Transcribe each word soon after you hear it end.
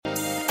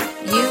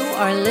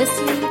are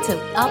listening to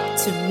Up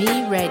to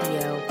Me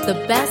Radio, the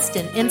best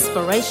in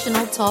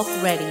inspirational talk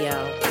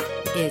radio.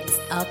 It's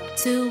up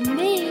to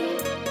me.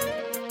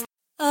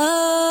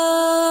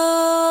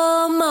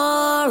 Oh,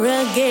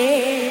 Maura,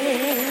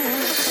 Gale.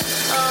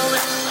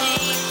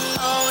 OMG,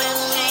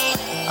 OMG,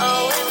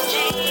 OMG,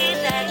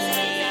 that's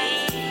me.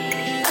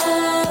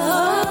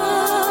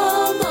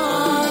 Oh,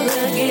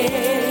 Maura,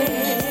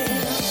 Gale.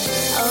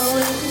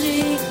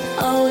 OMG,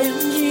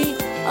 OMG,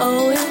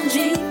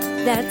 OMG,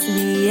 that's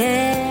me,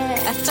 yeah.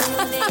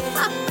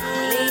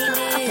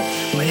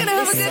 We're gonna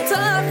have a good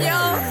time,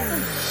 y'all.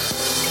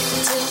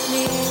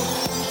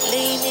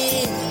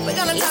 We're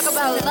gonna talk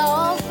about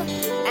love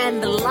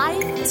and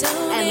life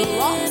and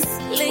loss.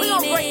 We're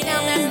gonna break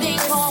down that thing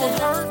called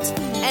hurt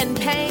and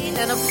pain,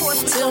 and of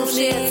course we're gonna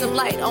shed some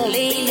light on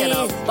being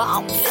a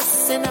bomb.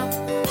 Listen up.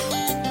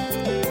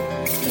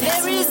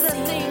 There is a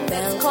thing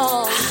that's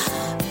called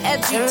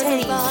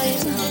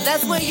education.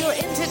 That's where you're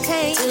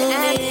entertained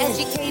and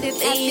educated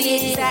at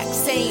the exact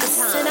same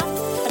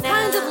time.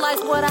 Kind of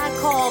like what I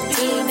call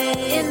being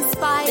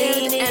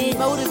inspired and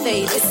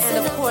motivated,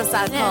 and of course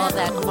I call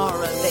that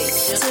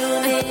motivation.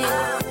 Tune in,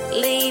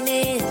 lean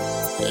in,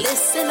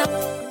 listen up.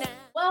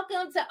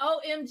 Welcome to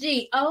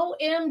OMG,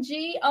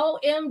 OMG,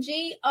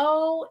 OMG,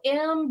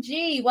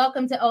 OMG.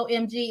 Welcome to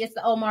OMG. It's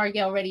the Omar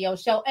Gale Radio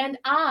Show, and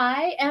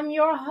I am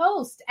your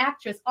host,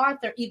 actress,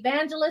 author,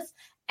 evangelist,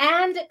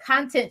 and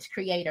content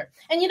creator.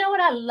 And you know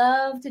what I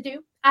love to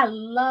do? I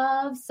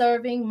love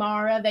serving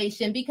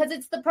Mauravation because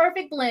it's the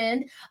perfect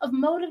blend of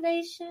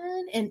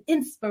motivation and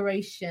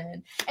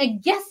inspiration.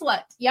 And guess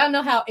what? Y'all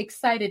know how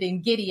excited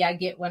and giddy I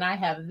get when I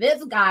have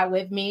this guy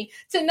with me.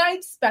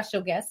 Tonight's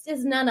special guest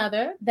is none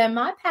other than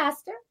my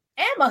pastor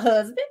and my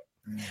husband,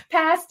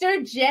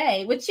 Pastor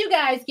Jay. Would you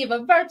guys give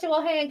a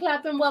virtual hand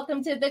clap and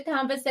welcome to the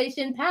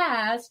conversation,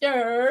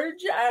 Pastor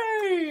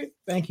Jay?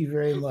 Thank you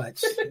very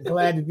much.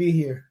 Glad to be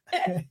here.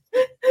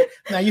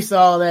 Now you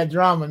saw all that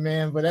drama,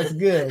 man, but that's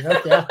good.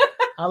 Okay,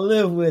 I'll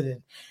live with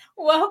it.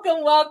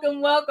 Welcome,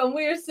 welcome, welcome.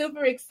 We are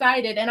super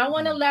excited. And I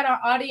want to let our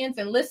audience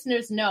and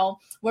listeners know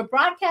we're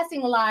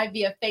broadcasting live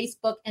via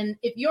Facebook. And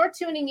if you're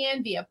tuning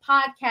in via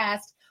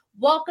podcast,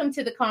 welcome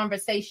to the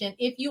conversation.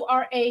 If you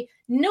are a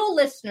new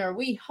listener,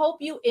 we hope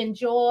you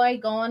enjoy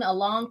going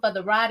along for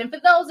the ride. And for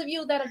those of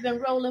you that have been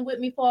rolling with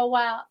me for a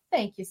while,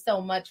 thank you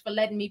so much for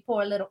letting me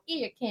pour a little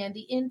ear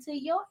candy into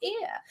your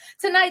ear.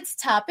 Tonight's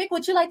topic,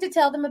 would you like to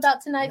tell them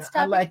about tonight's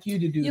topic? I'd like you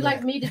to do that. You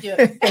like me to do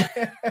it.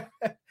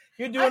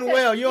 You're doing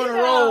well. You're on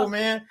a roll,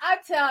 man. I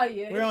tell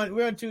you.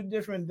 We're on two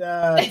different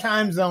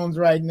time zones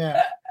right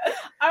now.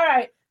 All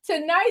right.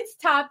 Tonight's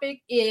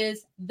topic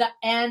is the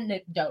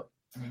anecdote.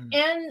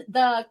 And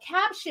the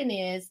caption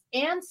is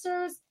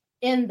Answers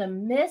in the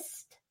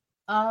Midst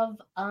of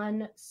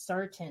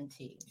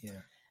Uncertainty.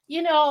 Yeah.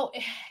 You know,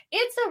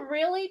 it's a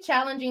really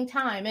challenging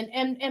time.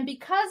 And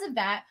because of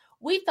that,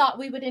 we thought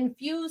we would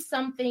infuse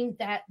some things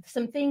that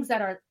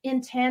are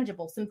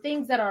intangible, some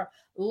things that are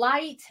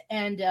light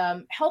and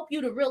help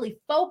you to really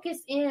focus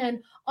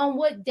in on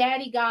what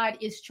Daddy God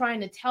is trying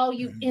to tell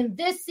you in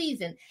this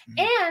season.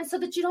 And so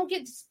that you don't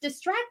get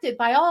distracted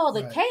by all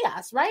the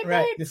chaos, right?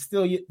 Right. This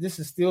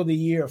is still the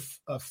year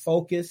of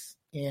focus.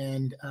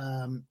 And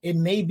it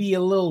may be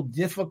a little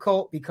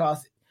difficult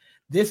because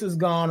this has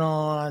gone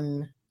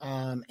on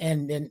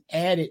and then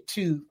added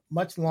to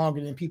much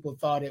longer than people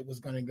thought it was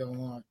going to go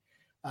on.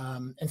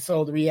 And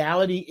so the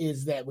reality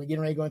is that we're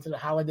getting ready to go into the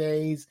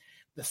holidays.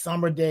 The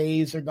summer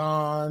days are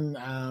gone.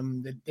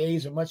 The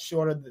days are much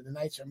shorter. The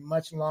nights are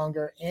much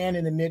longer. And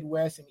in the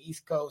Midwest and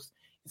East Coast,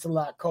 it's a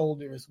lot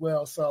colder as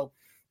well. So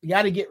we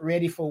got to get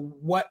ready for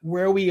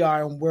where we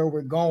are and where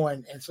we're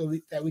going, and so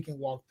that we can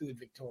walk through it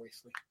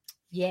victoriously.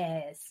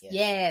 Yes.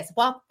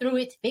 Walk through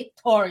it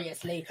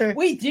victoriously.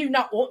 We do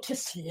not want to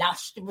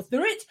slosh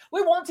through it.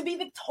 We want to be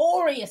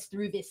victorious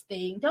through this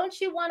thing. Don't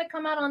you want to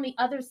come out on the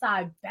other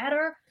side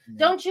better? Yeah.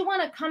 Don't you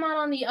want to come out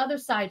on the other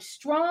side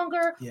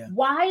stronger,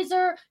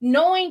 wiser,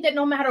 knowing that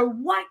no matter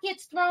what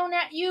gets thrown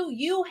at you,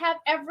 you have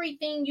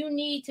everything you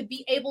need to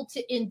be able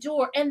to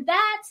endure? And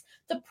that's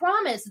the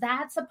promise.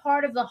 That's a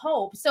part of the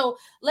hope. So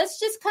let's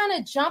just kind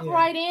of jump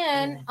right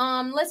in.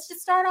 Let's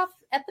just start off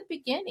at the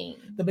beginning.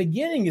 The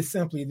beginning is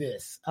simply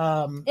this.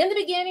 In the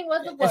beginning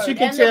was the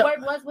word, and the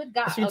word was with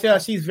God. As you can tell,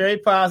 she's very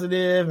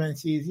positive, and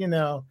she's,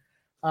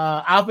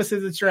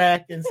 opposites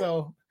attract. And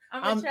so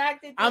I'm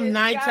attracted to I'm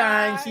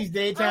nighttime, she's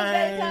daytime. I'm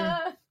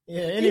daytime.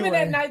 Yeah, anyway. Even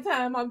at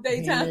nighttime, I'm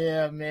daytime.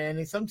 Yeah, man.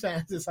 And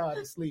sometimes it's hard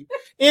to sleep.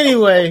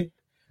 Anyway,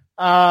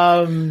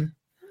 there's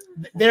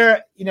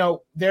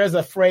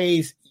a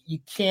phrase, you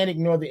can't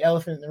ignore the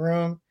elephant in the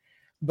room.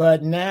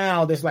 But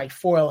now there's like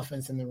 4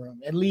 elephants in the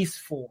room, at least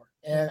 4.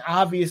 And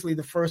obviously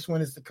the first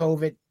one is the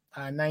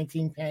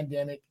COVID-19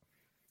 pandemic.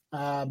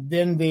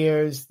 Then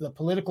there's the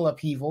political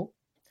upheaval.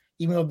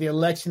 Even though the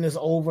election is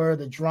over,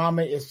 the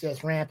drama is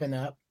just ramping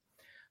up.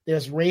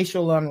 There's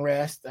racial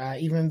unrest,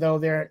 even though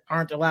there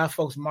aren't a lot of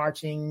folks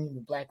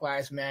marching, Black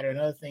Lives Matter and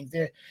other things.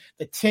 The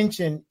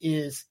tension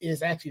is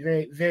actually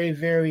very, very,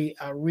 very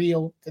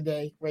real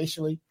today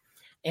racially.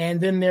 And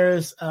then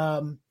there's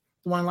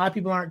the one a lot of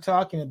people aren't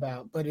talking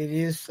about, but it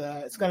is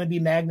it's going to be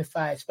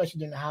magnified, especially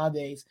during the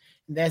holidays.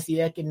 And that's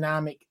the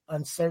economic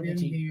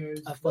uncertainty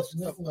of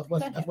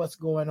what's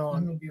going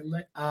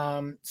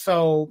on.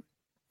 So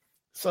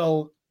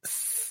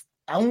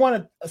I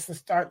want us to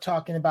start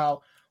talking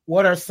about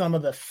what are some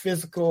of the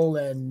physical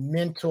and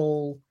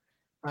mental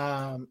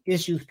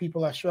issues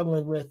people are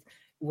struggling with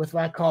what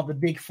I call the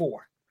big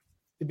four.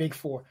 The big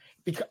four,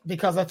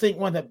 because I think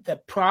one of the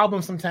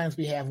problems sometimes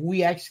we have,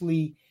 we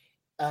actually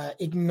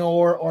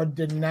ignore or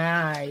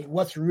deny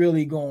what's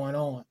really going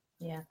on.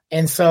 Yeah.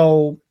 And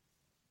so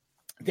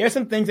there's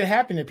some things that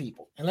happen to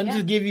people. And let me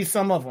just give you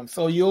some of them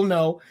so you'll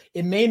know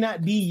it may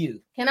not be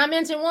you. Can I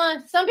mention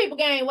one? Some people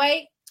gain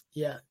weight.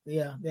 Yeah.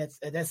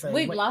 That's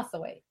we've lost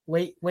the weight.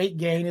 Weight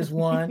gain is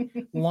one.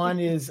 One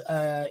is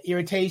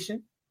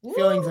irritation,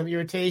 feelings of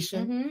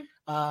irritation,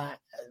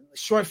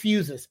 short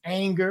fuses,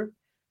 anger.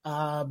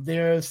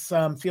 There's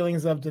some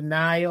feelings of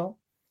denial,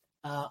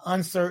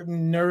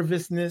 uncertain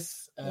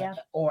nervousness,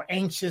 or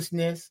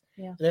anxiousness.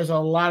 Yeah. There's a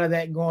lot of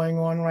that going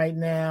on right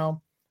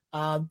now.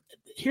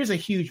 Here's a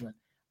huge one: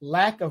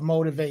 lack of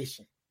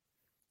motivation.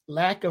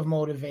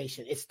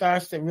 It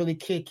starts to really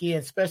kick in,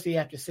 especially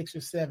after 6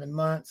 or 7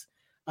 months.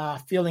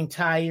 Feeling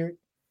tired,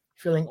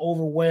 feeling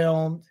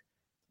overwhelmed,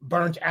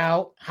 burnt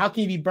out. How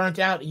can you be burnt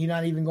out and you're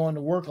not even going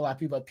to work? A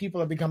lot of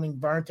people are becoming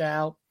burnt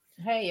out.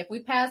 Hey, if we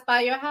pass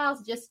by your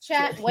house, just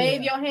chat,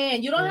 wave your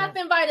hand. You don't have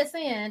to invite us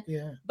in.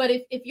 Yeah. But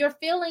if you're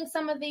feeling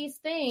some of these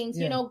things,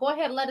 go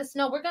ahead, let us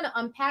know. We're going to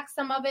unpack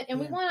some of it, and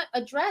we want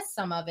to address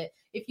some of it.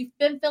 If you've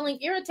been feeling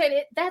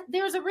irritated, that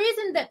there's a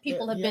reason that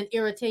people have been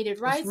irritated,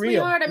 right,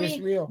 sweetheart? I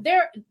mean,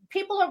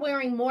 people are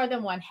wearing more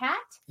than one hat.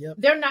 Yep.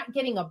 They're not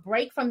getting a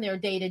break from their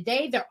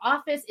day-to-day. Their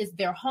office is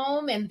their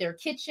home and their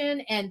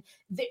kitchen, and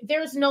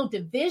there's no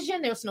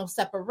division. There's no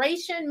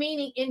separation,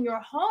 meaning in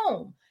your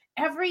home.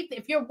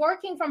 If you're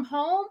working from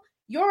home,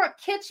 your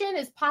kitchen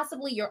is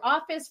possibly your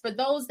office. For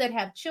those that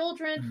have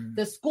children,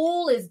 the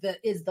school is the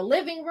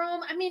living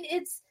room. I mean,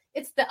 it's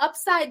the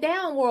upside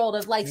down world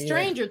of like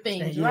Stranger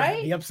Things,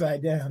 right? The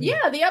upside down.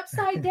 Yeah, the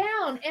upside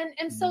down.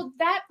 And so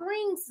that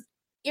brings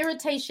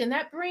irritation,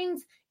 that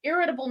brings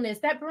irritableness,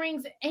 that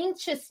brings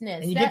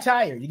anxiousness. And you get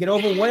tired, you get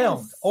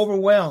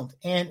overwhelmed.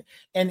 And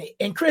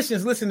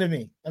Christians, listen to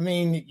me. I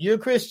mean, you're a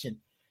Christian.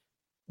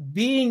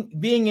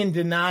 Being in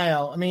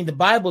denial. I mean, the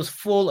Bible is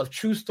full of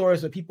true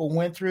stories that people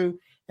went through.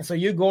 And so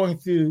you're going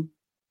through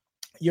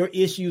your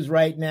issues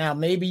right now.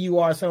 Maybe you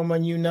are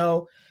someone you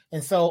know.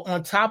 And so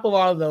on top of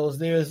all of those,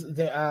 there's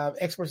the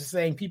experts are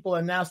saying people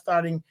are now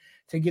starting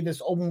to get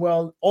this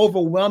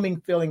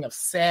overwhelming feeling of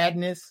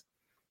sadness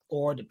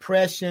or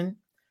depression.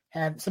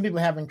 Some people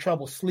having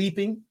trouble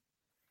sleeping.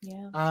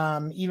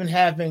 Yeah. Even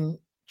having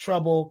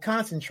trouble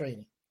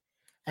concentrating.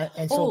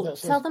 And so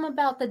tell them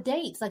about the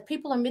dates. Like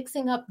people are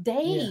mixing up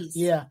days.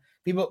 Yeah.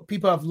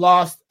 People have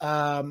lost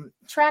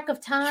track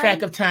of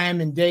time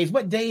and days.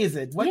 What day is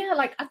it?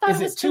 I thought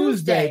it was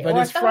Tuesday, but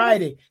it's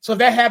Friday. So if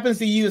that happens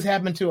to you, it's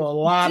happened to a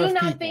lot of people.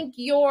 Do not think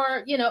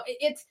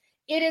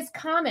it is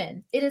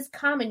common. It is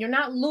common. You're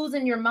not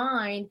losing your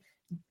mind.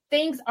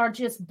 Things are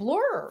just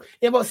blurred.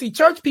 Yeah, well, see,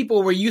 church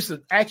people were used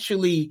to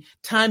actually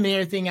timing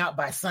everything out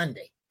by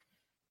Sunday.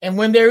 And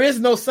when there is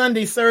no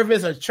Sunday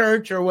service or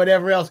church or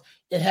whatever else,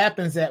 it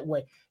happens that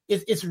way.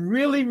 It's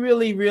really,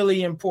 really,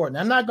 really important.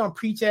 I'm not going to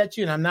preach at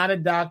you, and I'm not a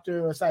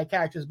doctor or a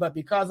psychiatrist, but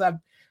because I've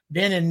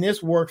been in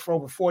this work for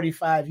over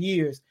 45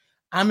 years,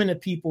 I'm in a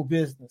people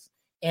business.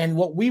 And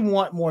what we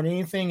want more than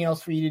anything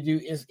else for you to do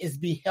is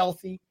be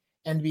healthy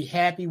and be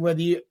happy,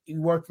 whether you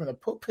work from the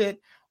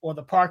pulpit or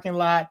the parking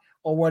lot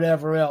or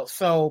whatever else.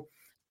 So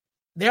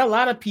there are a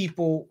lot of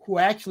people who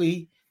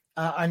actually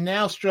are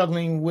now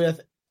struggling with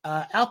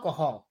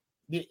alcohol.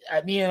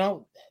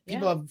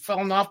 People have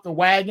fallen off the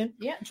wagon.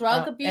 Yeah,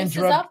 drug abuse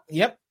is up.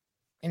 Yep,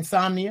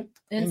 insomnia,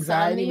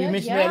 anxiety. We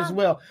mentioned that as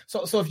well.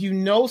 So if you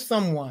know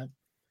someone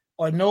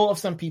or know of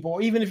some people,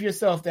 or even if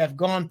yourself that have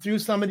gone through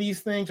some of these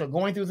things or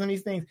going through some of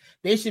these things,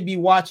 they should be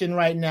watching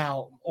right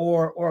now,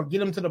 or get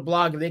them to the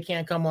blog if they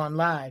can't come on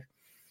live,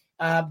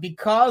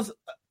 because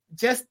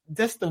just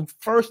the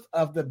first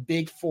of the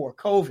big four,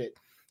 COVID,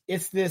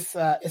 it's this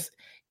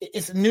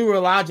it's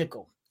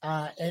neurological.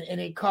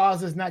 And it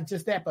causes not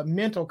just that, but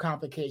mental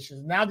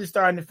complications. Now they're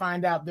starting to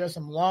find out there's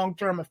some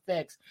long-term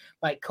effects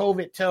like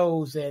COVID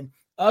toes and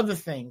other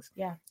things.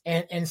 Yeah.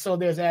 And so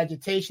there's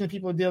agitation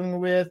people are dealing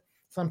with.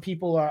 Some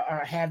people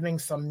are having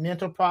some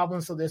mental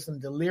problems. So there's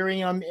some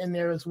delirium in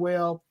there as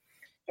well.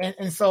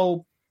 And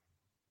so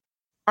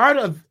part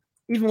of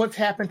even what's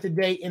happened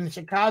today in the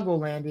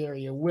Chicagoland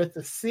area with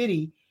the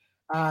city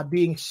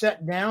being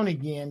shut down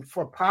again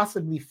for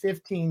possibly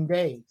 15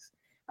 days.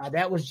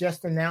 That was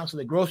just announced. So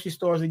the grocery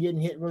stores are getting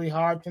hit really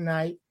hard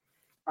tonight.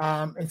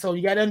 And so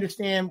you got to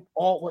understand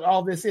what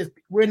all this is.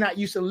 We're not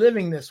used to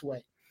living this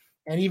way.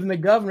 And even the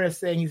governor is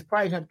saying he's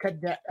probably going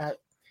to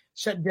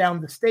shut down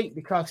the state,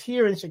 because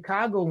here in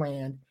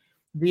Chicagoland,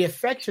 the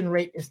infection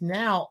rate is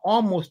now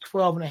almost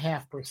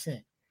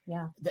 12.5%.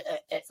 Yeah.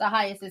 It's the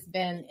highest it's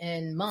been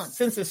in months.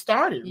 Since it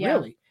started,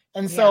 really.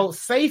 And so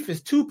safe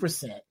is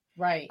 2%.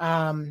 Right.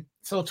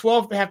 So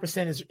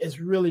 12.5% is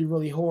really,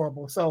 really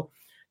horrible. So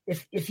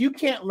if you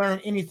can't learn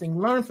anything,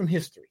 learn from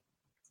history.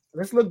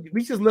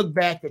 We just look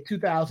back at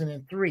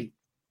 2003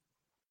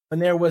 when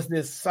there was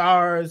this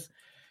SARS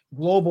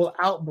global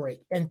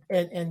outbreak. And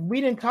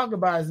we didn't talk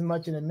about it as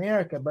much in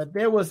America, but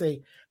there was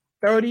a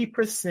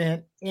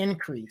 30%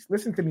 increase.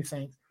 Listen to me,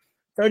 Saints.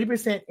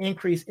 30%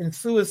 increase in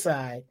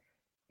suicide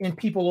in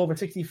people over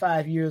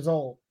 65 years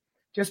old,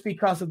 just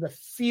because of the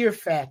fear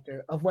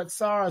factor of what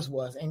SARS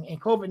was. And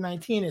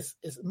COVID-19 is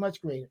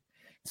much greater.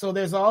 So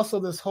there's also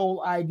this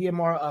whole idea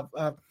more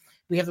of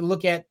we have to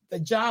look at the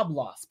job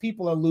loss.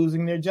 People are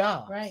losing their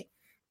jobs. Right.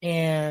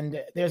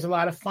 And there's a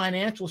lot of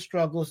financial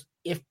struggles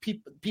if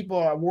people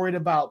are worried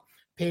about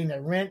paying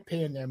their rent,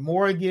 paying their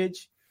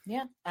mortgage.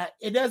 Yeah.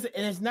 It doesn't,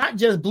 and it's not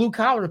just blue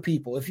collar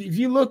people. If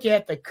you look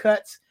at the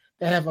cuts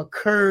that have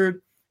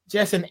occurred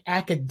just in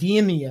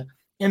academia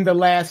in the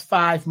last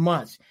 5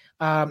 months,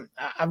 I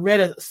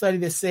read a study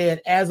that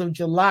said as of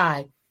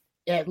July,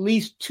 at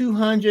least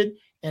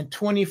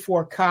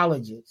 224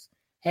 colleges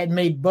had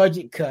made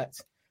budget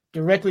cuts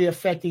directly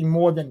affecting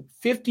more than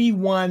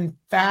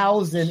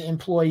 51,000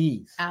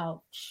 employees.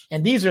 Ouch.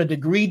 And these are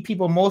degreed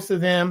people, most of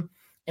them.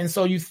 And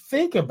so you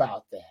think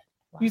about that.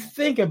 Wow. You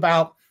think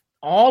about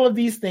all of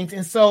these things.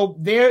 And so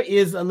there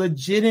is a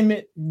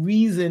legitimate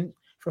reason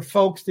for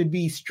folks to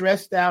be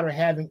stressed out or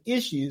having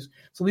issues.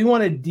 So we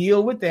want to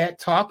deal with that,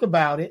 talk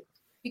about it.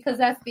 Because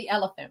that's the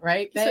elephant,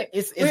 right?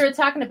 We were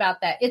talking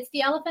about that. It's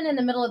the elephant in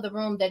the middle of the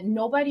room that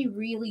nobody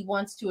really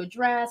wants to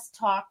address,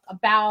 talk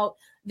about.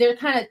 They're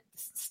kind of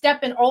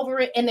stepping over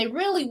it, and they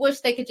really wish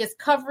they could just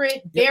cover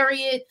it,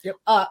 bury it,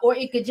 or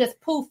it could just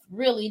poof,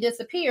 really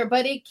disappear,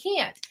 but it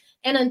can't.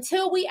 And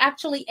until we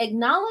actually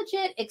acknowledge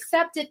it,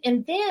 accept it,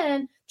 and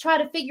then try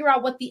to figure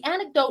out what the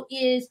antidote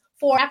is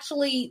for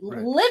actually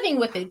living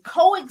with it,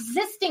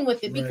 coexisting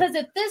with it. Because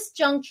at this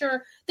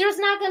juncture, there's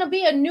not going to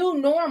be a new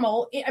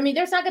normal. I mean,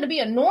 there's not going to be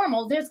a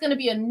normal. There's going to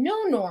be a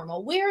new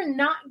normal. We're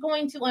not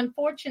going to,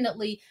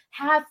 unfortunately,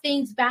 have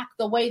things back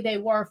the way they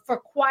were for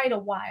quite a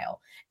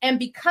while. And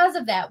because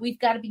of that, we've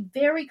got to be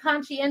very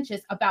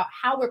conscientious about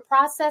how we're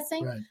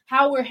processing,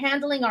 how we're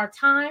handling our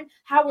time,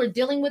 how we're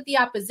dealing with the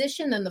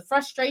opposition and the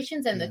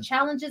frustrations and the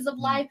challenges of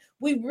life.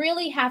 We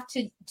really have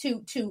to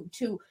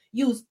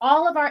use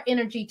all of our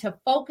energy to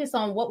focus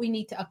on what we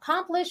need to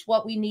accomplish,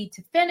 what we need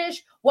to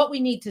finish, what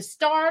we need to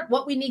start,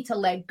 what we need to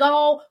let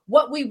go,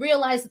 what we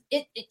realize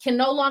it can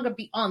no longer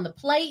be on the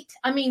plate.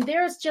 I mean,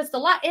 there's just a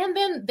lot. And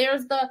then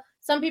there's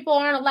some people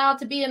aren't allowed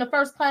to be in a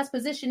first-class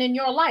position in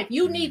your life.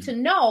 You need to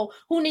know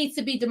who needs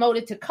to be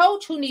demoted to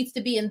coach, who needs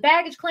to be in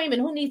baggage claim,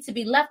 and who needs to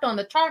be left on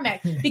the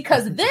tarmac.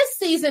 Because this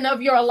season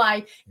of your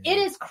life, it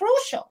is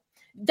crucial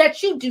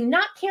that you do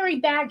not carry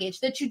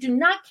baggage, that you do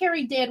not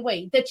carry dead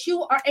weight, that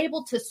you are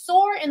able to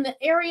soar in the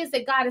areas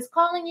that God is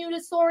calling you to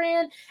soar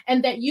in,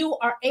 and that you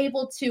are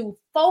able to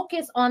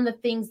focus on the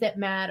things that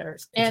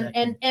matters and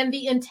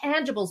the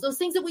intangibles, those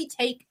things that we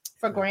take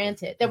for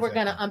granted, that we're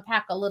going to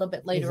unpack a little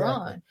bit later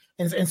on.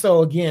 And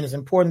so again, it's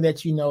important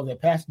that you know that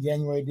Pastor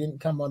January didn't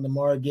come on the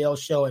Maura Gale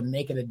show and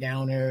make it a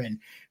downer and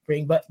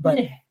bring, but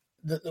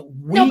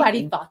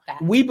nobody thought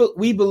that. We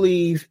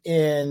believe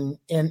in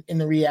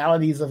the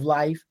realities of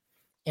life.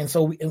 And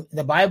so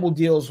the Bible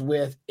deals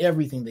with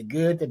everything, the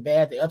good, the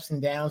bad, the ups and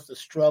downs, the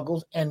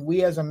struggles. And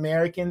we as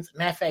Americans,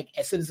 matter of fact,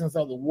 as citizens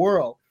of the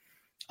world,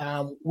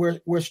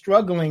 we're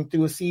struggling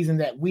through a season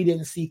that we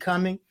didn't see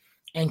coming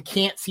and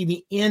can't see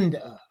the end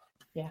of.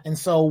 Yeah. And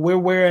so we're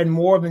wearing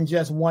more than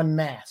just one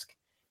mask.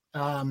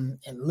 And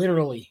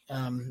literally,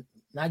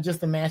 not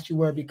just the mask you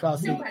wear because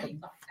of the,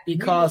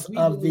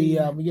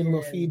 we're getting a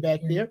little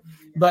feedback there.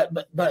 But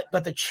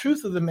the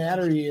truth of the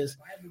matter is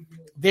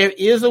there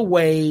is a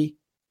way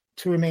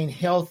to remain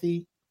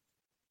healthy,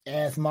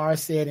 as Maura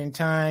said, in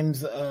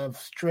times of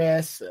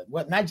stress,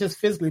 not just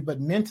physically, but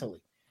mentally.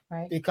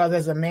 Right. Because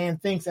as a man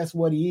thinks, that's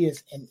what he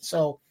is. And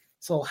so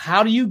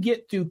how do you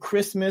get through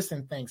Christmas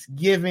and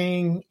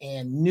Thanksgiving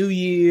and New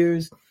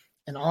Year's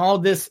and all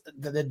this,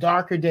 the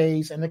darker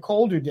days and the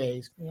colder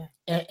days,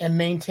 and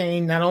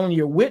maintain not only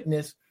your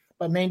witness,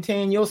 but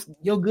maintain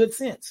your good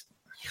sense?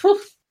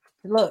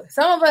 Look,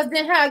 some of us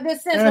didn't have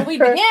good sense when we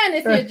began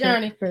this here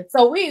journey.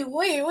 So we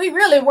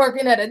really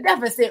working at a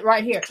deficit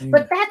right here.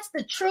 But that's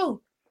the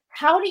truth.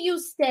 How do you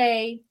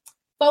stay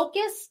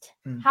focused?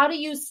 How do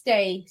you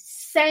stay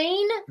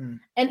sane?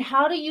 And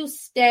how do you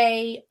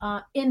stay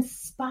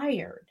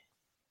inspired?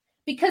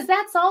 Because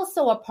that's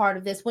also a part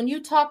of this. When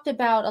you talked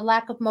about a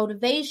lack of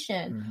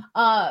motivation,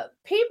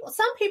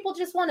 some people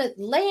just want to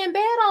lay in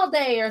bed all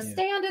day or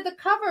stay under the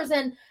covers.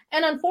 And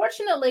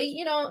unfortunately,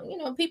 you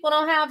know, people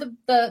don't have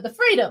the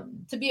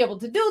freedom to be able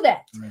to do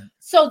that. Right.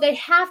 So they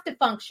have to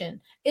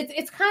function.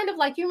 It's kind of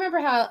like, you remember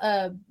how,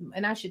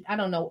 I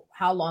don't know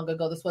how long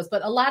ago this was,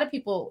 but a lot of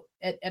people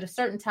at a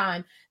certain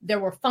time, there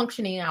were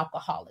functioning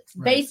alcoholics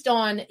based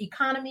on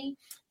economy,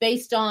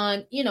 based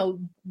on,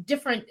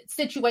 different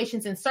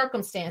situations and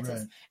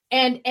circumstances.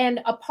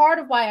 And a part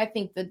of why I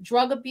think the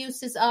drug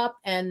abuse is up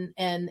and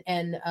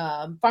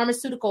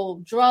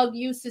pharmaceutical drug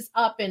use is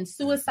up and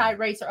suicide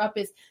rates are up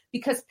is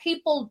because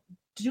people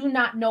do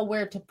not know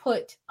where to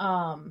put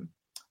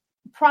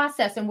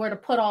process and where to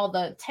put all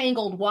the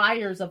tangled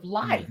wires of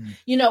life,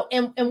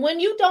 and when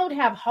you don't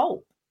have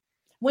hope,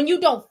 when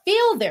you don't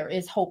feel there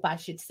is hope, I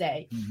should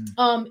say,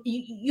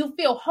 you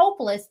feel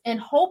hopeless, and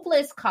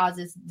hopeless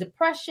causes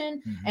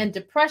depression, and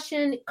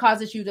depression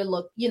causes you to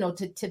look,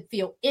 to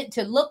feel it,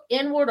 to look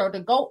inward or to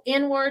go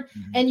inward,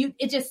 and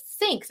it just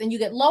sinks and you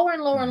get lower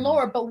and lower and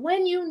lower. But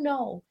when you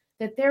know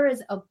that there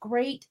is a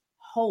great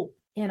hope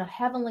in a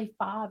heavenly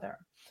Father,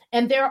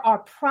 and there are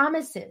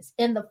promises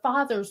in the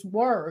Father's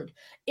word,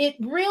 it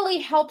really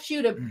helps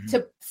you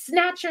to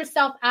snatch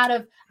yourself out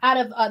of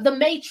the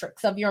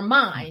matrix of your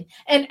mind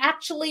and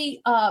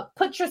actually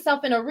put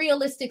yourself in a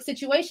realistic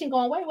situation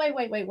going,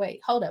 wait,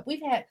 hold up.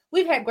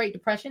 We've had Great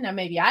Depression. Now,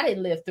 maybe I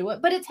didn't live through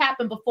it, but it's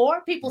happened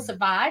before. People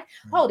survive.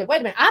 Hold it.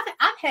 Wait a minute.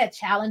 I've had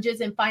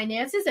challenges in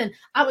finances and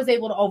I was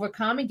able to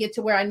overcome and get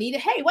to where I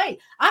needed. Hey, wait,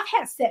 I've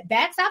had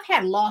setbacks. I've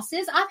had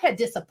losses. I've had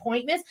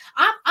disappointments.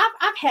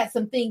 I've had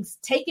some things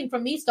taken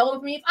from me, stolen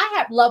from me. I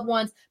have loved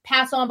ones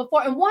pass on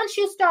before. And once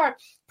you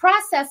start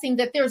processing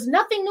that there's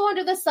nothing new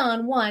under the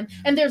sun,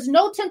 and there's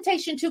no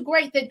temptation too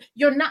great that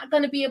you're not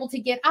going to be able to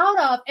get out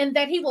of, and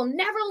that he will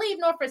never leave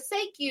nor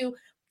forsake you,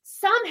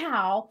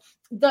 somehow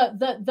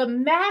the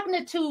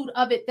magnitude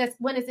of it, that's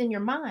when it's in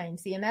your mind.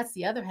 See, and that's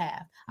the other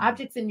half.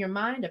 Objects in your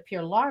mind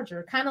appear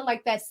larger, kind of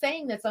like that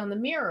saying that's on the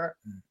mirror.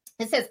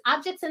 It says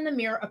objects in the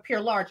mirror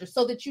appear larger,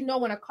 so that you know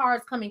when a car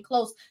is coming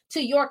close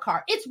to your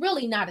car, it's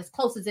really not as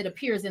close as it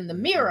appears in the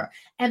mirror.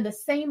 And the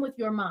same with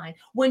your mind.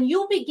 When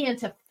you begin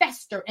to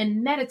fester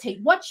and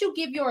meditate, what you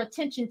give your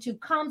attention to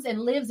comes and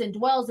lives and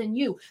dwells in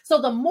you.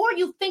 So the more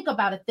you think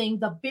about a thing,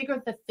 the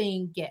bigger the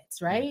thing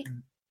gets, right?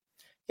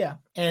 Yeah.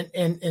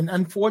 And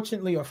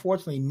unfortunately or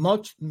fortunately,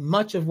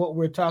 much of what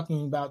we're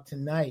talking about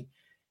tonight,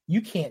 you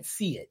can't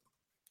see it.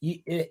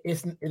 It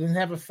doesn't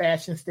have a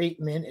fashion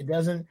statement. It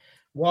doesn't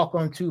walk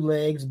on two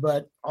legs,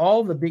 but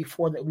all the big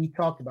four that we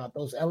talked about,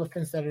 those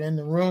elephants that are in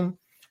the room,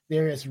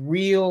 they're as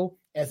real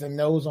as a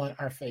nose on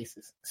our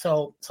faces.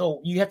 So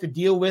you have to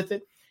deal with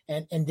it.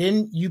 And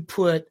then you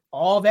put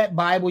all that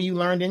Bible you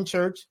learned in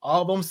church,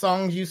 all them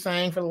songs you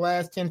sang for the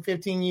last 10,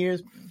 15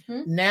 years.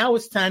 Now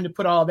it's time to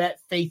put all that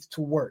faith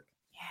to work.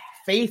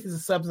 Faith is a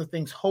substance of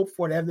things hoped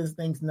for, the evidence of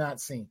things not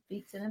seen.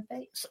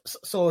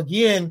 So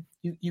again,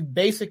 you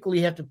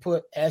basically have to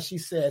put, as she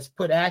says,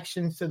 put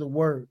actions to the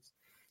words.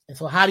 And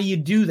so how do you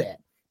do that?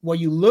 Well,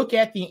 you look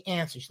at the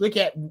answers. Look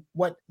at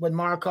what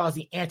Maura calls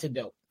the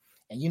antidote.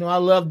 And I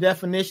love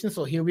definitions,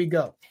 so here we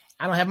go.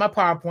 I don't have my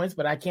PowerPoints,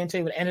 but I can tell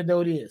you what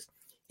antidote is.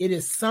 It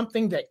is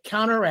something that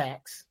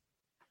counteracts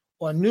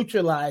or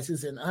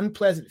neutralizes an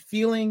unpleasant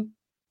feeling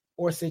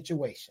or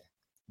situation.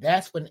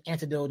 That's what an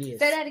antidote is.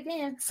 Say that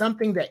again.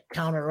 Something that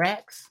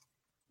counteracts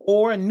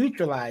or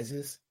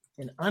neutralizes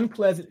an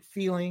unpleasant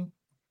feeling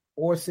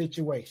or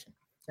situation.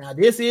 Now,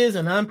 this is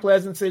an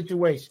unpleasant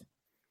situation.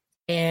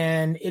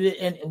 And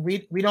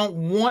we don't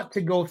want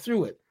to go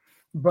through it,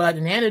 but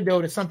an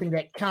antidote is something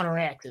that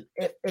counteracts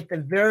it. At the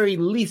very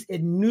least,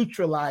 it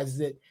neutralizes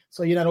it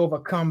so you're not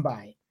overcome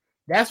by it.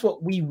 That's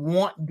what we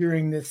want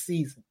during this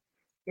season.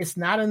 It's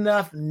not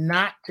enough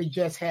not to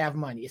just have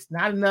money. It's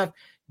not enough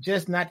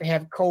just not to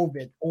have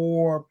COVID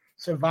or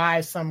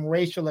survive some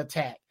racial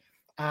attack.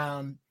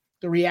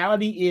 The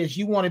reality is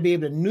you want to be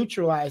able to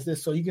neutralize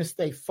this so you can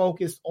stay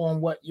focused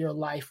on what your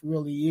life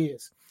really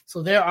is.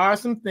 So there are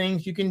some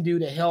things you can do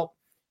to help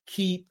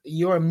keep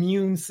your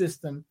immune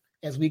system,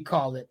 as we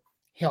call it,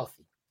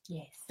 healthy.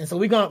 Yes. And so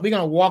we're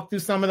gonna walk through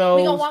some of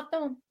those. We're gonna walk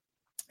through.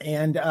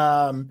 And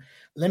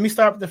let me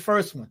start with the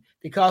first one,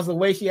 because the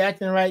way she's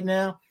acting right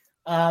now,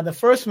 the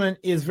first one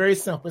is very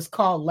simple. It's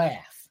called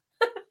laugh.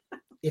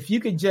 If you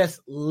could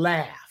just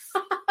laugh,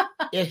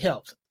 it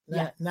helps.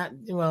 Okay. No,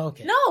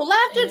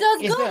 laughter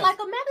does good, like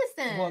a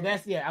medicine.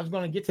 Well, I was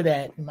going to get to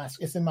that.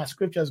 It's in my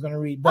scripture I was going to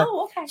read. But,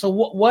 okay. So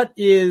what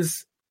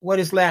is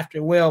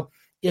laughter? Well,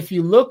 if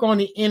you look on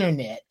the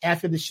internet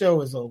after the show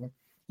is over,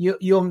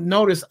 you'll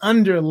notice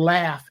under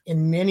laugh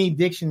in many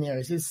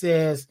dictionaries, it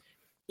says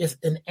it's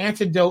an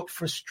antidote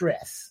for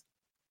stress.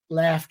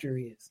 Laughter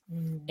is.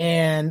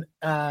 And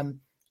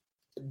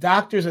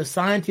doctors or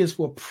scientists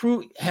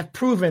have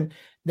proven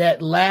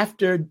that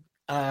laughter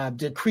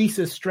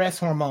decreases stress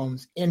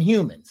hormones in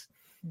humans,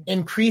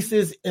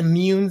 increases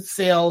immune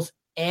cells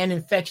and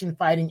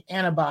infection-fighting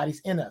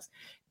antibodies in us.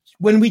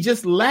 When we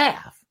just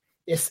laugh,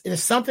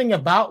 there's something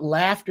about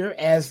laughter,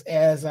 as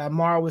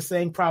Maura was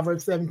saying,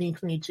 Proverbs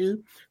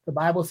 17:22. The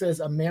Bible says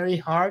a merry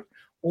heart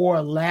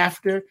or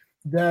laughter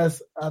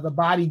does the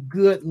body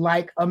good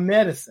like a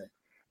medicine,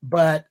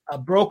 but a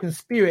broken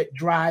spirit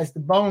dries the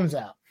bones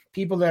out.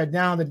 People that are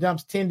down the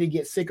dumps tend to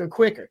get sicker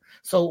quicker.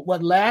 So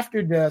what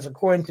laughter does,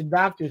 according to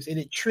doctors,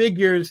 it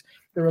triggers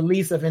the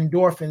release of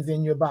endorphins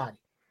in your body.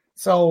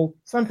 So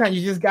sometimes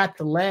you just got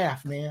to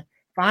laugh, man.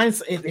 Find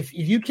if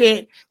you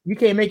can't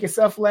make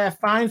yourself laugh,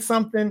 find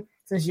something.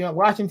 Since you're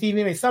watching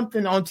TV, make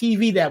something on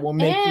TV that will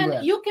make you laugh.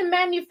 And you can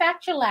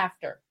manufacture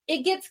laughter.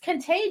 It gets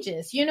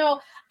contagious. You know,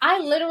 I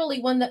literally,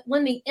 when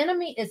the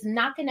enemy is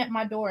knocking at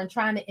my door and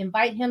trying to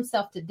invite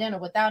himself to dinner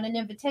without an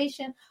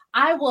invitation,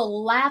 I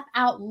will laugh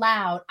out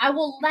loud. I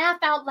will laugh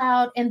out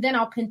loud, and then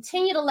I'll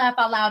continue to laugh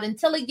out loud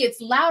until it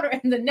gets louder.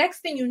 And the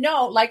next thing you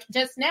know, like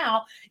just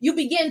now, you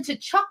begin to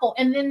chuckle,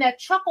 and then that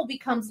chuckle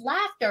becomes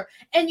laughter,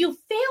 and you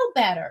feel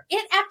better.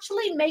 It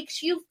actually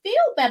makes you feel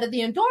better.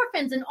 The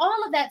endorphins and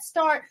all of that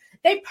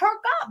they perk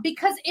up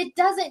because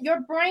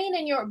your brain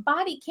and your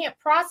body can't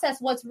process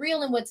what's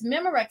real and what's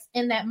Memorex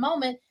in that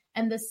moment.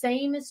 And the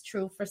same is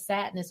true for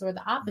sadness, or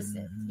the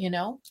opposite, you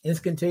know? It's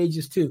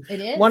contagious too. It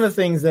is. One of the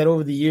things that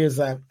over the years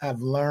I've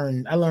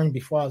learned, I learned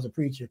before I was a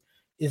preacher,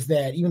 is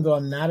that even though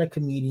I'm not a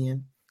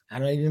comedian, I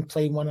don't even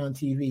play one on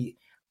TV,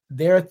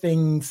 there are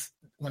things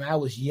when I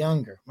was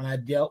younger, when I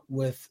dealt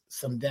with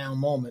some down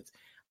moments,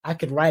 I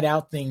could write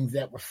out things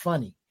that were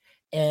funny.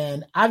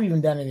 And I've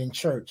even done it in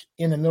church.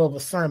 In the middle of a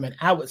sermon,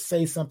 I would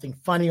say something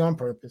funny on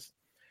purpose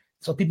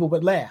so people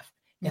would laugh.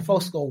 And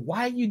folks go,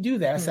 why do you do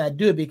that? I said, I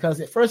do it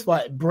because, first of all,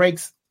 it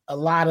breaks a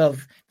lot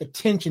of the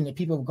tension that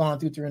people have gone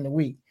through during the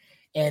week.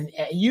 And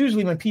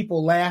usually when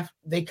people laugh,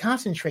 they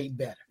concentrate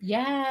better.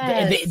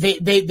 Yes.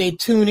 They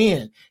tune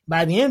in.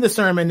 By the end of the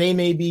sermon, they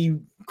may be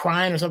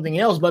crying or something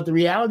else, but the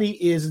reality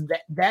is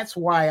that's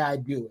why I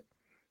do it.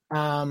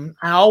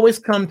 I always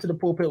come to the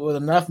pulpit with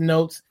enough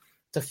notes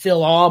to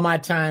fill all my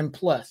time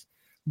plus.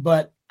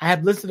 But I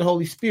have listened to the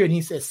Holy Spirit, and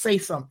he says, say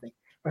something,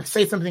 or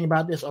say something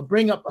about this, or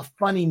bring up a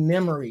funny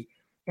memory.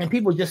 And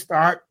people just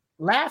start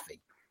laughing.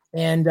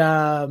 And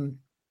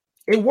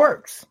it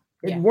works.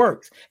 It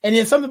works. And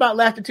then something about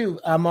laughter too,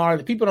 Maura,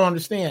 that people don't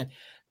understand.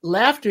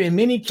 Laughter in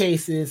many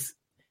cases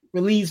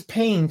relieves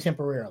pain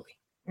temporarily.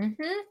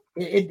 Mm-hmm.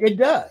 It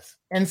does.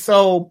 And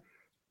so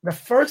the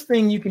first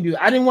thing you can do,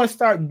 I didn't want to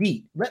start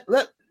deep.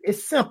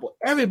 It's simple.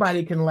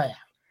 Everybody can laugh.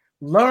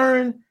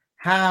 Learn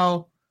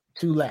how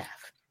to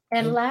laugh.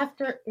 And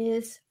laughter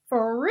is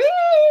free.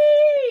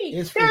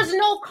 There's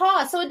no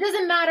cost. So it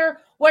doesn't matter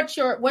what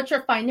your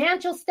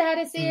financial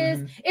status is.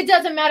 Mm-hmm. It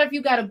doesn't matter if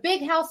you got a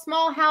big house,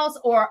 small house,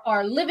 or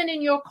are living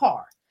in your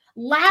car.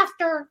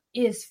 Laughter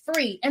is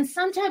free. And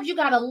sometimes you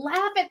got to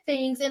laugh at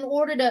things in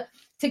order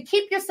to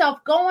keep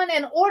yourself going,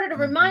 in order to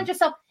remind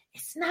yourself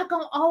it's not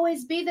going to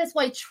always be this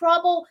way.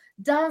 Trouble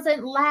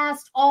doesn't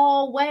last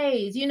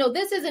always. You know,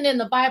 this isn't in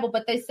the Bible,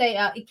 but they say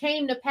it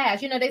came to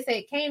pass. You know, they say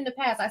it came to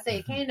pass. I say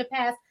it came to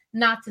pass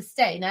not to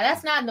stay. Now,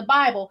 that's not in the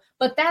Bible,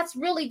 but that's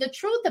really the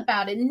truth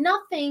about it.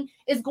 Nothing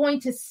is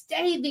going to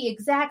stay the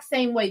exact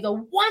same way. The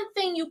one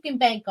thing you can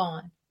bank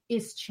on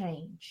is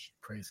change.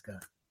 Praise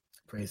God.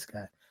 Praise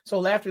God. So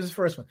laughter is the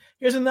first one.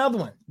 Here's another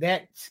one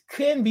that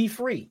can be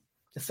free.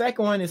 The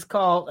second one is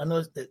called, I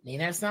know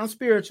that sounds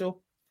spiritual,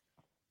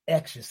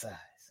 exercise.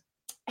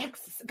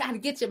 Got to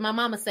get you. My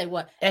mama say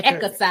what?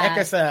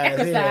 Exercise.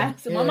 Yeah.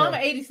 So my mama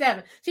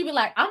 87. She be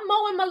like, I'm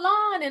mowing my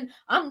lawn and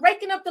I'm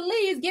raking up the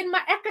leaves, getting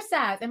my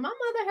exercise. And my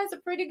mother has a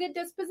pretty good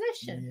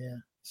disposition. Yeah,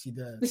 she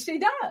does. She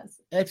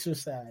does.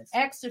 Exercise.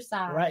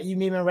 Right. You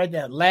mean right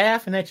there.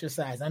 Laugh and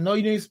exercise. I know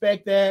you didn't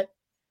expect that,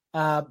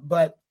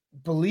 but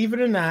believe it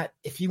or not,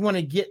 if you want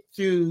to get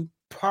through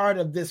part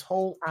of this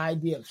whole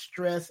idea of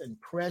stress and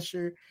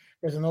pressure,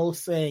 there's an old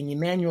saying.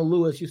 Emmanuel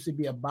Lewis used to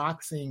be a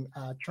boxing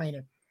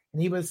trainer.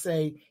 And he would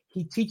say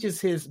he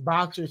teaches his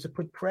boxers to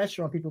put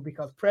pressure on people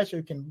because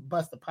pressure can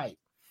bust a pipe.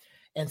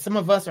 And some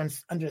of us are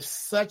under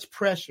such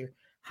pressure.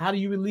 How do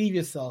you relieve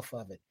yourself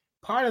of it?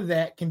 Part of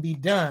that can be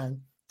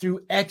done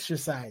through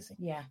exercising.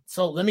 Yeah.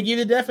 So let me give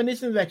you the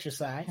definition of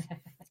exercise.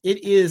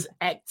 It is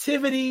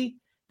activity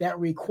that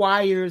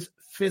requires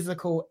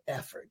physical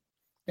effort.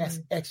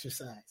 That's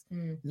exercise.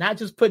 Not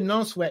just putting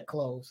on sweat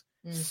clothes,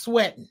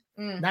 sweating,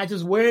 not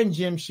just wearing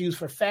gym shoes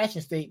for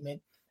fashion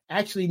statement.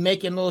 Actually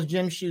making those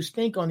gym shoes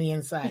stink on the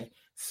inside.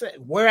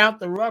 Wear out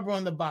the rubber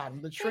on the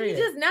bottom, the tread.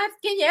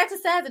 Can you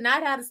exercise and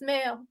not have to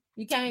smell?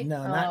 You can't.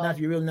 No, not if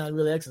you're not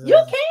really exercising.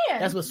 You can.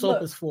 That's what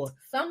soap is for.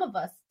 Some of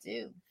us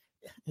do.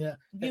 Yeah.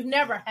 You've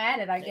never had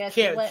it, I guess.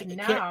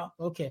 Now.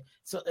 Okay.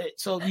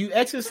 So you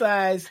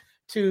exercise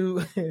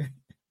to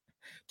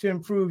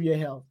improve your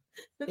health.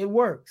 It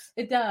works.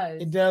 It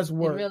does. It does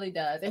work. It really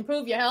does.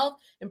 Improve your health,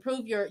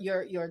 improve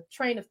your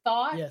train of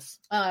thought. Yes.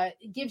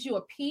 It gives you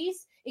a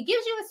peace. It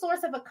gives you a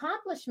source of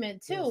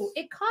accomplishment too.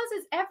 Yes. It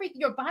causes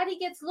your body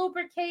gets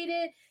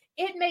lubricated.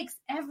 It makes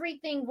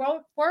everything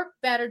work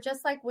better,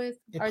 just like with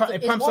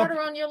is water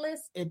on your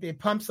list? It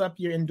pumps up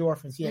your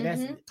endorphins. Yeah,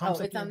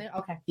 it's on there.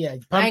 Okay. Yeah,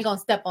 I ain't gonna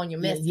step on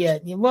your message. Yeah.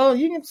 Well,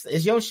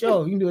 it's your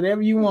show. You can do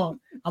whatever you want.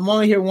 I'm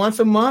only here once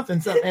a month,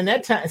 and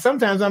that time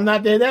sometimes I'm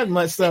not there that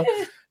much. So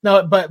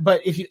no,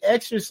 but if you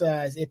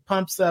exercise, it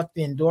pumps up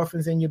the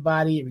endorphins in your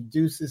body. It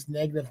reduces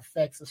negative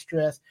effects of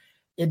stress.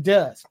 It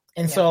does.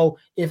 And so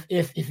if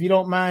you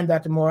don't mind,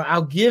 Dr. Maura,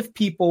 I'll give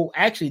people,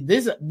 actually,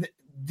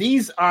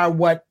 these are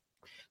what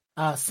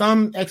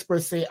some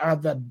experts say are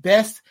the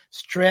best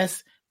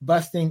stress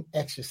busting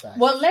exercise.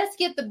 Well, let's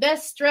get the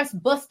best stress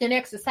busting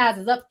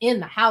exercises up in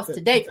the house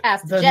today,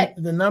 Pastor Jay.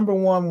 The number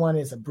one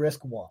is a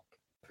brisk walk.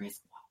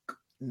 Brisk walk.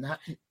 Not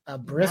a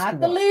brisk walk.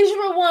 Not the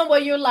leisurely one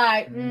where you're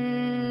like, Yeah.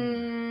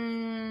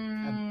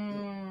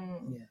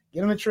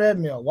 Get on the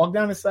treadmill, walk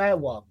down the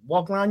sidewalk,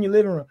 walk around your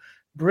living room.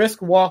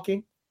 Brisk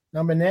walking.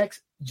 Number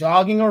next,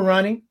 jogging or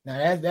running.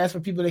 Now that's for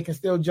people that can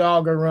still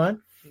jog or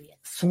run. Yes.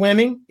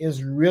 Swimming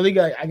is really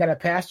good. I got a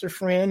pastor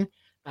friend,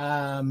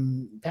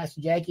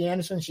 Pastor Jackie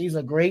Anderson. She's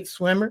a great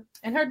swimmer.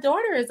 And her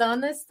daughter is on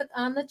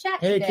the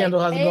chat Hey, today. Kendall,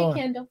 how's it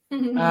going?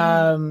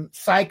 Kendall.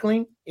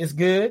 Cycling is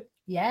good.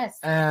 Yes.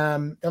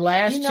 The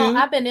last two.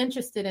 I've been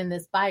interested in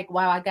this bike.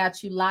 Wow, I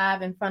got you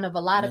live in front of a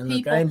lot of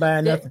people. I ain't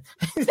buying nothing.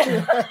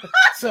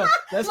 So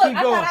let's keep going.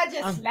 I thought I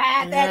just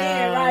slide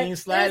that in, right? You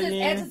slide it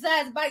in.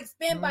 Exercise bike,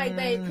 spin bike,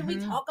 babe. Can we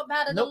talk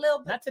about it a little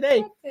bit? Not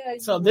today. Okay,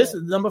 so this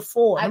is number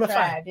 4. I Number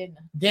tried, 5. didn't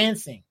I?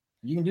 Dancing.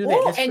 You can do that.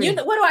 Ooh, That's and free.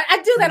 what do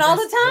I do that all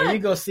the time. There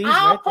you go. See,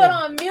 I'll right put there.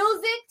 on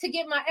music to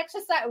get my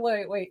exercise.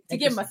 Wait, to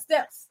get my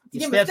steps. To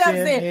Your get my steps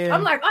in. yeah.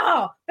 I'm like,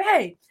 oh,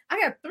 babe, I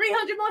got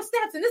 300 more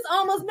steps and it's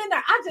almost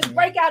midnight. I just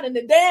break out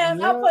into dance.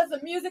 Yeah. I'll put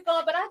some music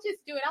on, but I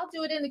just do it. I'll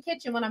do it in the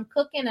kitchen when I'm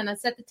cooking and I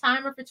set the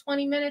timer for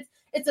 20 minutes.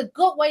 It's a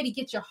good way to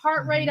get your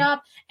heart rate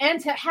up and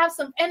to have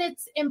some, and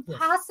it's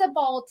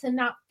impossible to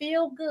not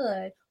feel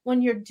good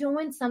when you're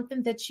doing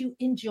something that you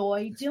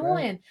enjoy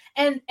doing.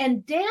 Right.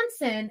 And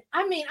dancing,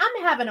 I mean,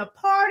 I'm having a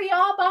party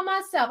all by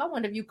myself. I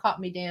wonder if you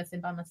caught me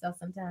dancing by myself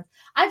sometimes.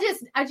 I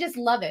just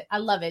love it. I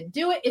love it.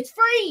 Do it. It's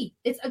free.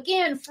 It's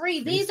again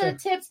free. These are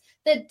tips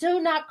that do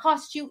not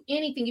cost you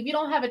anything. If you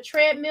don't have a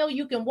treadmill,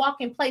 you can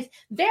walk in place.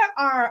 There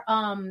are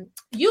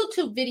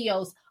YouTube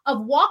videos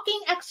of walking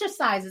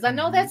exercises. I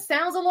know that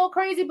sounds a little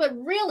crazy, but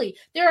really,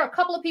 there are a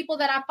couple of people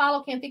that I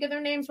follow, can't think of their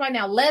names right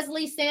now.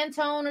 Leslie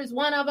Santone is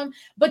one of them,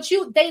 but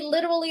they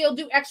literally will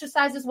do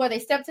exercises where they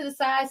step to the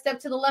side, step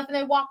to the left, and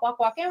they walk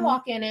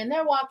in, and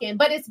they're walking,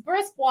 but it's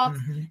brisk walks,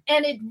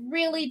 and it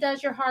really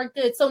does your heart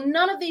good. So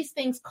none of these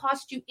things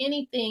cost you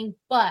anything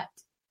but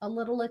a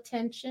little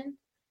attention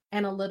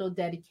and a little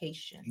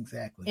dedication.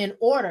 Exactly. In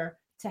order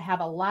to have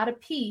a lot of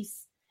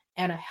peace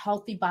and a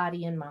healthy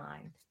body and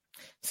mind.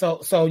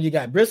 So you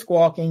got brisk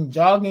walking,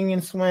 jogging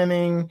and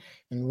swimming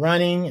and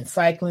running and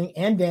cycling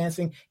and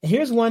dancing. And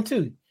here's one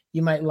too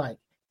you might like: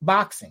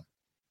 boxing.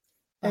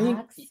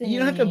 And you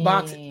don't have to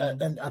box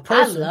a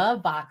person. I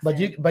love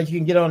boxing. But you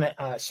can get on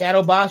a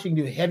shadow box. You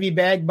can do heavy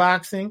bag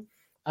boxing.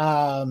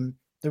 The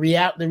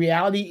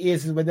reality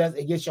is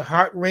it gets your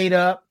heart rate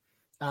up.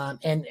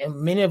 And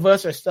many of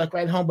us are stuck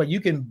right home, but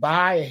you can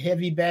buy a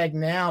heavy bag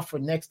now for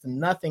next to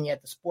nothing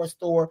at the sports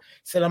store.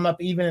 Set them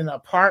up even in an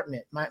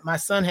apartment. My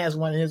son has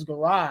one in his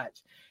garage.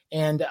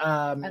 And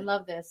I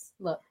love this.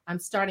 Look, I'm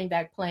starting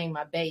back playing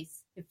my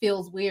bass. It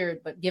feels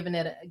weird, but giving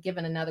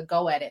another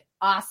go at it.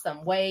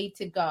 Awesome. Way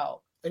to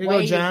go.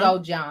 Way to go,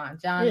 John.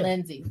 John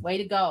Lindsay. Way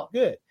to go.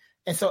 Good.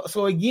 And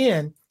so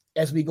again,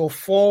 as we go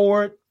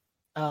forward,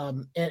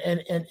 and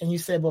you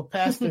said, well,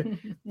 Pastor,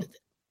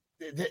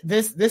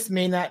 this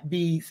may not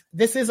be,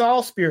 this is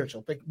all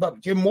spiritual,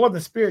 but you're more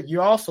than spirit,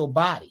 you're also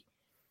body.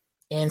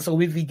 And so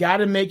we got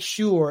to make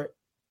sure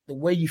the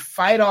way you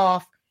fight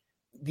off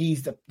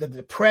the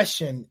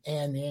depression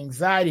and the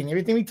anxiety and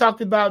everything we talked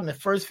about in the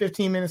first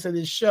 15 minutes of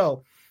this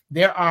show,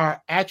 there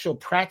are actual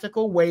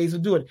practical ways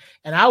of doing it.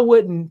 And I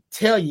wouldn't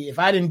tell you if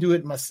I didn't do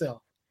it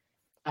myself.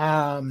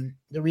 The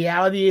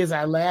reality is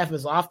I laugh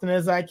as often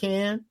as I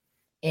can.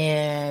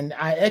 And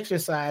I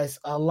exercise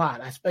a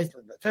lot. I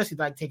especially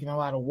like taking a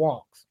lot of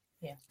walks.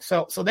 Yeah.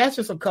 So that's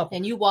just a couple.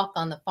 And you walk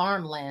on the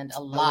farmland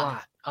a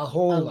lot. A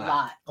whole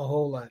lot.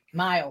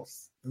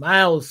 Miles.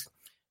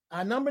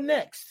 Number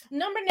next.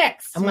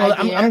 I'm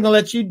gonna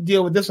let you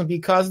deal with this one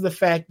because of the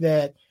fact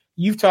that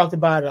you've talked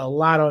about it a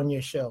lot on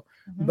your show.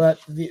 Mm-hmm.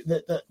 But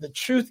the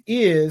truth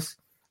is,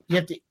 you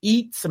have to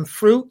eat some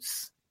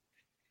fruits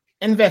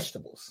and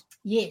vegetables.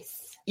 Yes.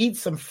 Eat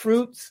some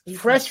fruits,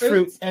 fresh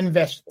fruit and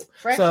vegetables.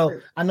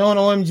 I know on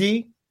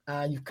OMG,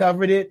 you've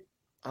covered it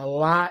a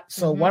lot.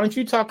 So why don't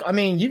you talk? I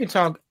mean, you can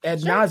talk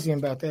ad nauseum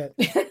about that.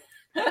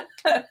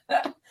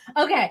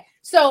 Okay.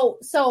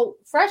 So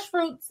fresh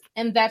fruits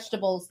and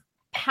vegetables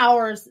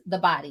powers the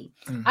body.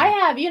 Mm-hmm. I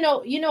have,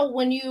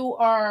 when you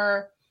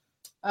are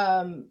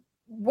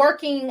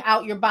working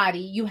out your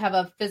body, you have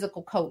a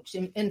physical coach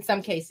in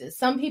some cases.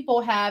 Some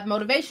people have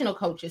motivational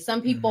coaches.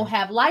 Some people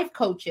have life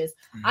coaches.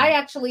 Mm-hmm. I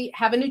actually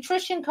have a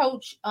nutrition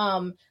coach,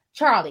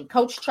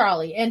 Coach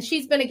Charlie, and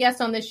she's been a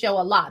guest on this show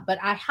a lot, but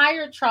I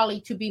hired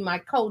Charlie to be my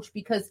coach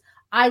because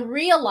I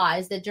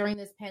realized that during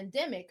this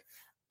pandemic,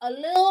 a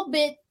little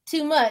bit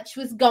too much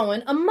was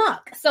going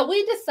amok. So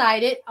we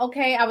decided,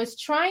 okay, I was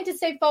trying to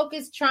stay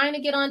focused, trying to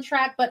get on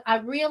track, but I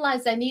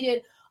realized I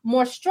needed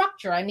more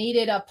structure. I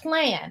needed a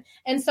plan.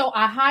 And so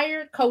I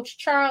hired Coach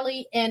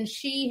Charlie, and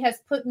she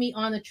has put me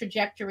on the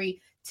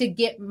trajectory to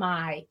get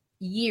my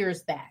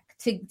years back,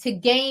 to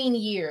gain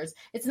years.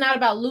 It's not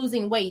about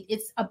losing weight.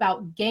 It's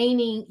about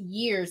gaining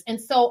years. And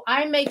so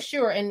I make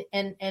sure, and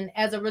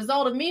as a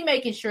result of me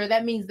making sure,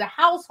 that means the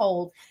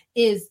household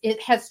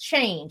it has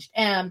changed.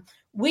 And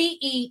we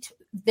eat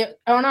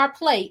on our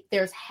plate,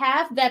 there's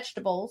half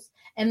vegetables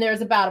and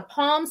there's about a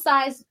palm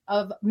size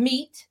of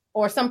meat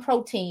or some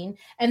protein.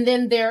 And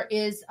then there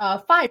is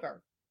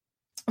fiber.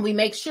 We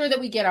make sure that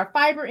we get our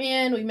fiber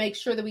in, we make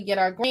sure that we get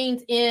our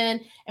grains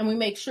in, and we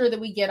make sure that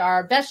we get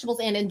our vegetables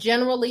in. And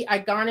generally, I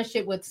garnish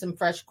it with some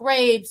fresh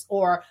grapes,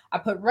 or I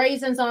put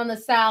raisins on the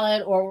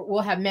salad, or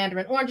we'll have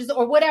mandarin oranges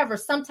or whatever,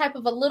 some type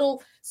of a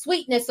little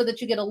sweetness so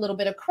that you get a little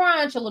bit of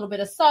crunch, a little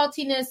bit of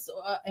saltiness,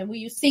 and we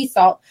use sea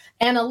salt,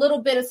 and a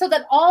little bit of, so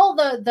that all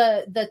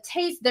the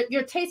taste, that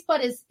your taste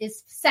bud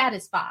is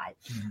satisfied.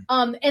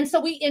 Mm-hmm. And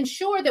so we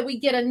ensure that we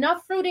get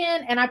enough fruit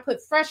in, and I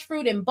put fresh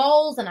fruit in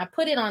bowls, and I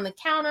put it on the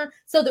counter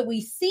so that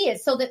we see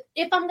it, so that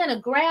if I'm going to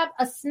grab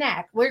a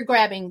snack, we're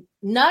grabbing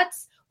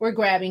nuts, we're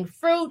grabbing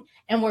fruit,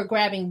 and we're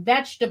grabbing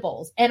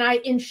vegetables. And I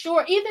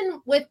ensure,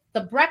 even with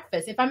the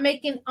breakfast, if I'm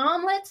making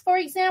omelets, for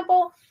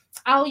example,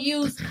 I'll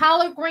use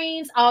collard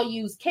greens, I'll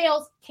use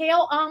kale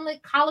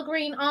omelet, collard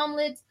green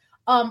omelets,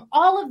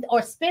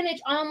 or spinach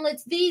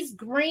omelets. These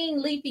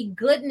green leafy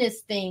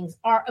goodness things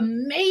are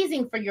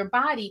amazing for your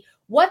body.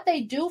 What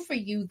they do for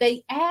you,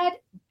 they add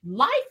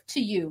life to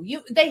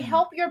you. They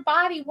help your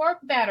body work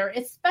better,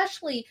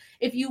 especially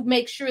if you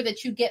make sure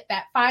that you get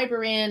that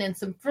fiber in and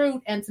some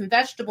fruit and some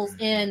vegetables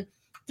in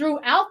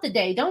throughout the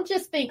day. Don't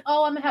just think,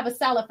 oh, I'm gonna have a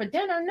salad for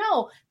dinner.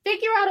 No,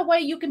 figure out a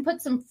way you can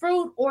put some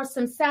fruit or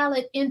some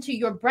salad into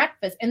your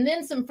breakfast, and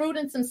then some fruit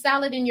and some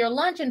salad in your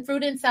lunch, and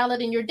fruit and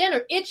salad in your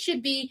dinner. It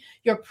should be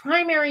your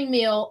primary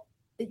meal,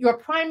 your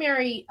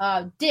primary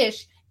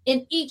dish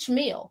in each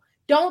meal.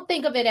 Don't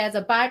think of it as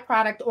a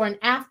byproduct or an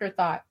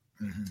afterthought.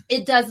 Mm-hmm.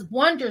 It does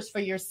wonders for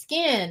your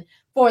skin,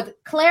 for the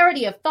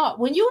clarity of thought.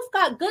 When you've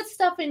got good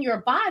stuff in your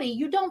body,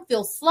 you don't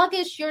feel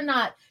sluggish. You're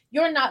not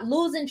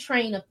losing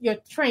your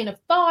train of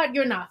thought.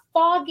 You're not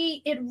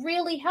foggy. It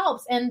really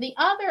helps. And the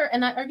other,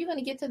 are you going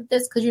to get to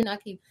this? Because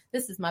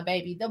this is my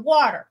baby, the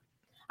water.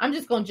 I'm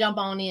just going to jump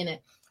on in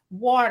it.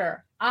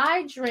 Water.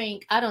 I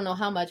drink, I don't know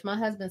how much. My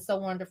husband's so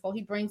wonderful.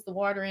 He brings the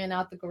water in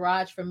out the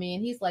garage for me.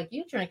 And he's like,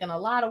 you're drinking a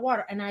lot of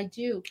water. And I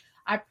do.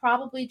 I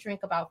probably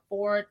drink about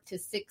 4 to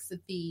 6 of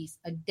these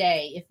a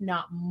day, if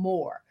not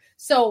more.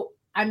 So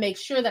I make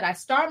sure that I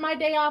start my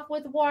day off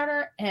with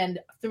water, and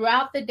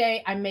throughout the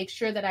day, I make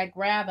sure that I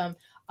grab them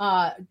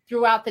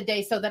throughout the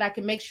day so that I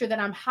can make sure that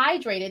I'm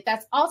hydrated.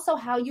 That's also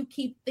how you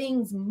keep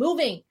things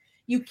moving.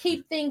 You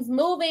keep things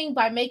moving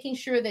by making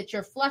sure that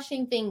you're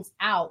flushing things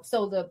out.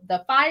 So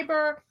the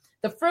fiber,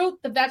 the fruit,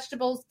 the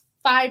vegetables,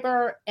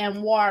 fiber,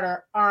 and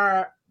water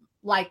are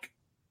like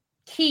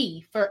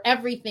key for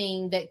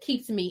everything that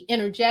keeps me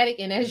energetic.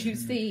 And as you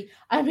see,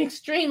 I'm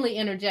extremely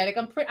energetic.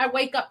 I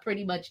wake up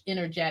pretty much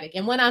energetic.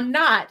 And when I'm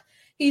not,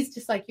 he's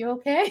just like, you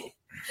okay?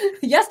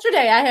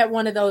 Yesterday, I had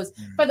one of those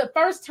for the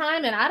first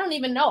time. And I don't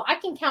even know. I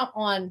can count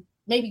on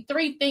maybe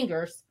 3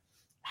 fingers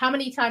how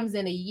many times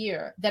in a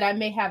year that I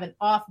may have an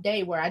off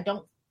day where I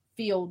don't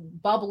feel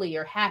bubbly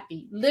or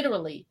happy.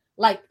 Literally,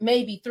 like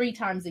maybe 3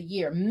 times a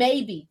year,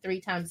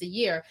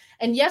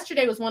 And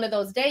yesterday was one of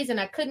those days, and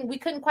we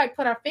couldn't quite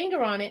put our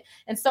finger on it.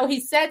 And so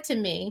he said to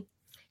me,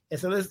 and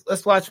so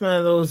let's watch one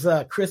of those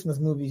Christmas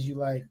movies you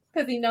like.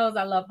 Because he knows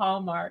I love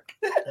Hallmark.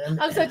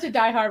 I'm such a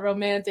diehard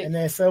romantic. And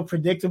they're so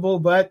predictable,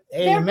 but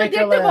hey, they're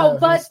predictable,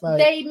 but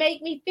they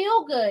make me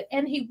feel good.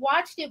 And he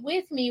watched it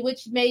with me,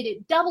 which made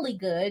it doubly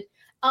good.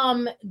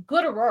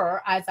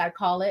 Gooder, as I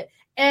call it.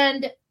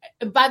 And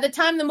by the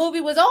time the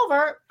movie was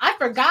over, I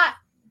forgot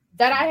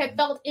that I had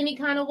felt any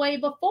kind of way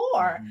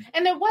before.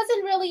 And there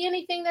wasn't really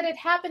anything that had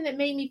happened that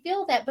made me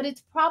feel that, but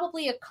it's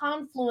probably a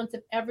confluence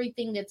of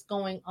everything that's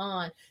going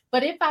on.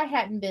 But if I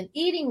hadn't been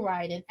eating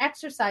right and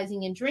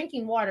exercising and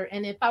drinking water,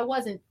 and if I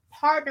wasn't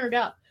partnered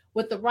up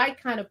with the right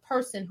kind of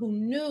person who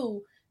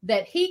knew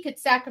that he could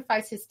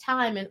sacrifice his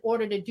time in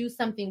order to do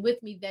something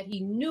with me that he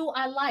knew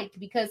I liked,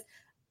 because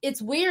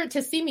it's weird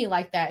to see me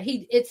like that.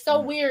 It's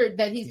so weird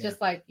that he's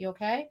just like, you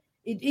okay?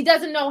 He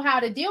doesn't know how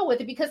to deal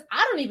with it, because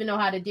I don't even know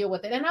how to deal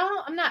with it. And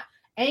I'm not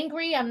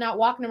angry. I'm not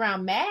walking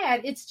around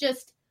mad. It's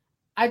just,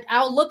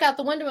 I'll look out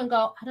the window and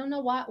go, I don't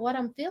know what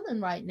I'm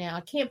feeling right now.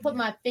 I can't put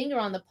my finger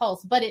on the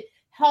pulse, but it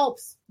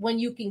helps when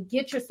you can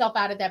get yourself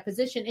out of that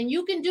position. And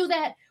you can do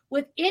that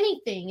with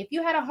anything. If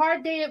you had a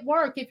hard day at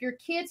work, if your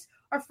kids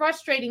are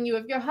frustrating you,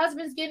 if your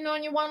husband's getting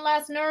on your one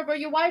last nerve, or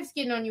your wife's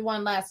getting on your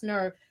one last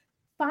nerve,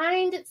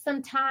 find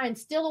some time,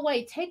 steal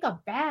away, take a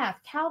bath,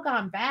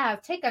 Calgon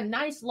bath, take a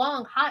nice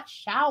long hot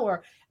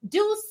shower,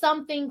 do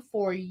something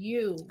for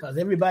you. Because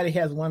everybody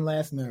has one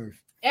last nerve.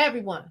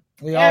 Everyone.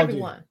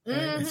 Everyone.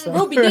 Mm-hmm. So,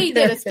 Ruby Dee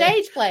did a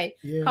stage play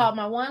called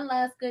My One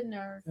Last Good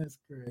Nerve. That's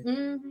great.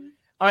 Mm-hmm.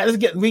 All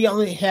right, we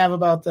only have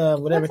about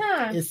whatever. What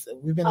time?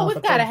 We've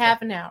got a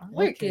half an hour.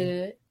 We're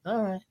good.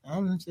 All right.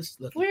 I'm just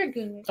looking. We're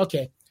good.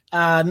 Okay.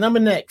 Number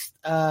next.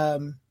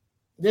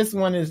 This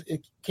one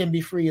it can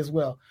be free as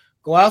well.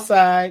 Go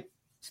outside,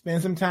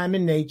 spend some time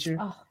in nature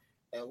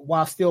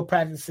while still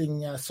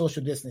practicing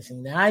social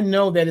distancing. Now, I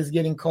know that it's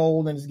getting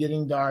cold and it's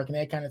getting dark and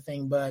that kind of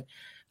thing, but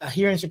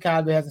here in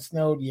Chicago, it hasn't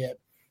snowed yet.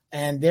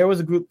 And there was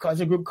a group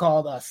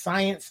called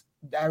Science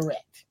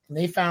Direct. And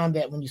they found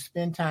that when you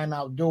spend time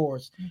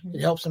outdoors, it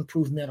helps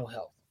improve mental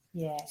health.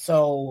 Yeah.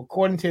 So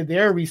according to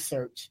their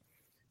research,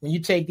 when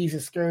you take these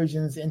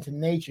excursions into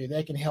nature,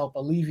 that can help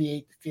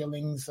alleviate the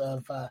feelings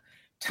of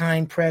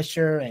time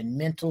pressure and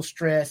mental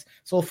stress.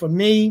 So for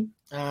me,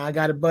 I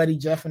got a buddy,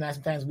 Jeff, and I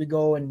sometimes we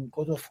go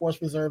to a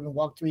forest reserve and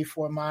walk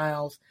 3-4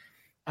 miles.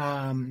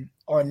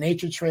 Or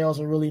nature trails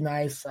are really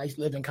nice. I used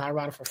to live in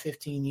Colorado for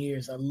 15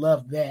 years. I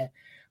love that.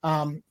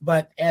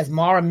 But as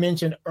Maura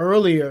mentioned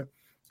earlier,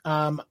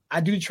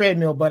 I do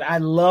treadmill, but I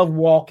love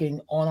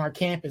walking on our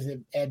campus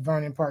at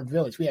Vernon Park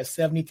Village. We have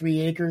 73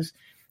 acres.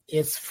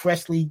 It's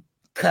freshly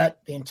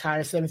cut, the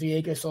entire 73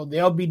 acres. So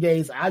there'll be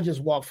days I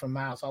just walk for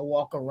miles. I'll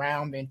walk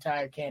around the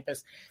entire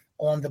campus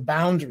on the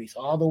boundaries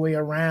all the way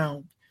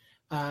around,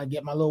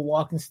 get my little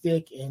walking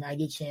stick, and I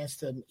get a chance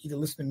to either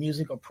listen to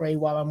music or pray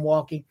while I'm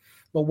walking.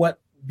 But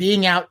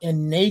being out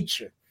in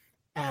nature,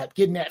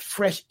 getting that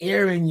fresh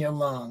air in your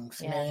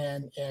lungs,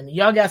 man. And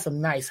y'all got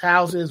some nice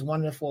houses,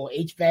 wonderful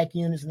HVAC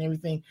units and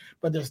everything,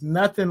 but there's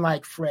nothing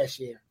like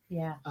fresh air.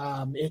 Yeah.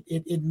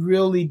 It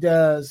really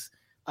does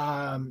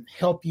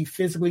help you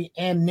physically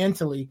and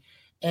mentally.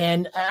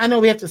 And I know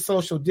we have to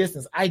social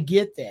distance. I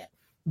get that.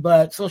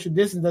 But social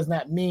distance does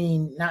not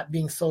mean not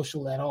being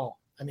social at all.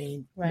 I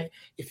mean, right.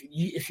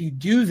 If you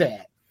do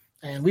that,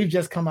 and we've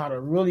just come out a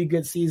really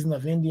good season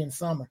of Indian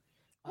summer.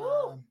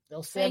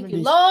 Those 70s, thank you,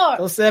 Lord.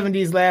 Those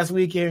 70s last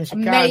week here in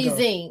Chicago.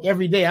 Amazing.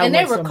 Every day. And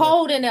they were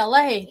cold in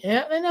LA.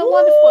 Yeah, and they're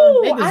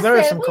wonderful. They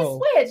deserve some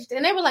cold. We switched.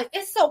 And they were like,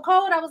 it's so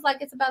cold. I was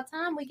like, it's about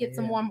time we get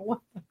some warmer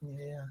weather.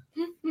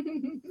 Yeah.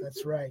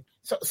 That's right.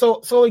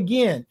 So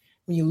again,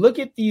 when you look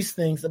at these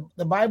things,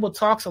 the Bible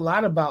talks a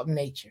lot about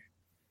nature.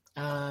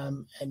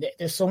 And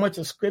there's so much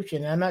of scripture,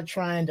 and I'm not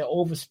trying to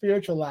over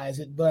spiritualize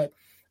it, but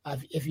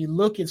if you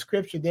look at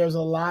scripture, there's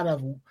a lot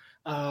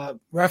of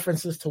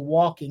references to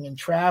walking and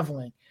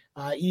traveling.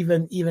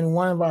 Even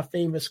one of our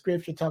favorite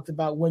scripture talks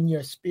about when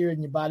your spirit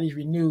and your body is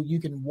renewed, you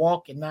can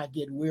walk and not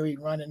get weary,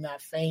 run and not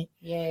faint.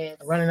 Yes.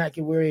 Run and not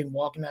get weary and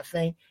walk and not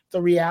faint.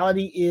 The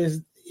reality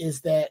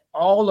is that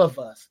all of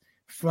us,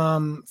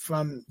 from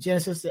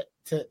Genesis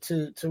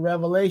to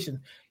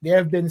Revelation, there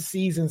have been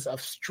seasons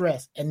of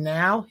stress. And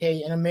now,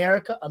 hey, in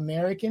America,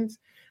 Americans,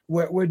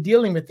 we're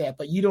dealing with that,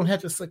 but you don't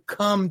have to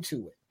succumb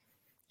to it.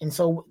 And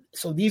so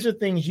these are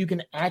things you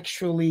can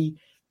actually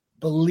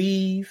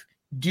believe,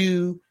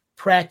 do,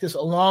 practice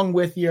along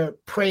with your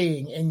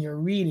praying and your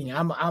reading.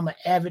 I'm an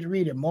avid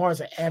reader. Maura's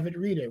an avid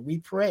reader. We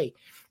pray.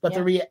 But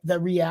the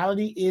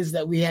reality is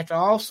that we have to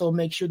also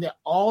make sure that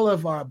all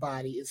of our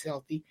body is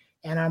healthy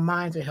and our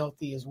minds are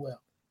healthy as well.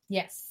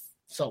 Yes.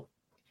 So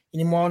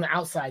any more on the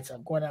outside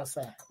stuff, going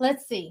outside?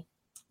 Let's see.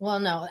 Well,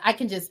 no, I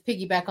can just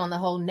piggyback on the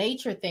whole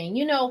nature thing.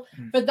 You know,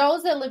 for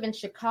those that live in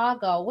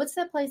Chicago, what's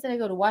that place that I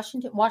go to?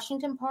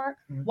 Washington Park?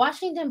 Mm-hmm.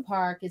 Washington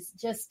Park is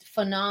just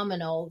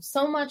phenomenal.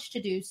 So much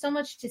to do, so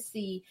much to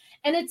see.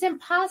 And it's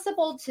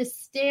impossible to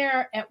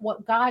stare at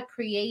what God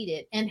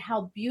created and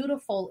how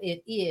beautiful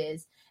it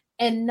is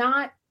and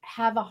not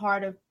have a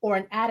heart of or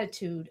an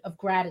attitude of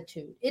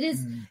gratitude. It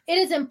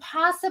is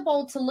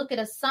impossible to look at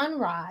a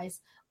sunrise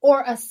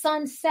or a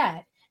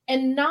sunset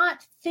and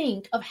not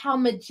think of how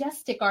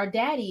majestic our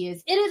daddy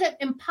is. It is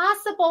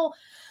impossible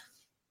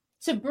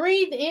to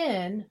breathe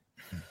in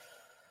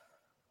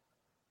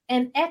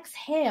and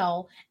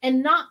exhale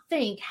and not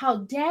think how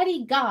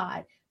Daddy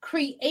God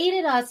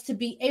created us to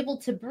be able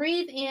to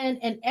breathe in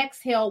and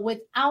exhale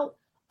without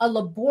a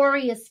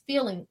laborious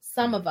feeling.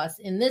 Some of us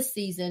in this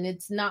season,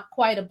 it's not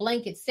quite a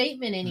blanket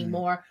statement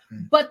anymore.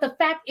 But the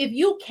fact, if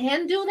you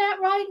can do that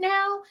right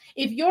now,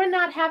 if you're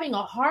not having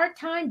a hard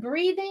time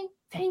breathing,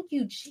 thank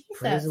you, Jesus.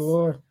 Praise the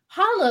Lord.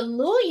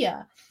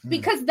 Hallelujah.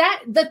 Because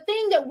the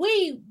thing that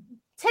we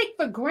take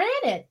for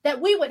granted that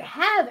we would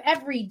have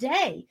every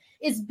day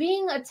is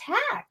being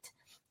attacked.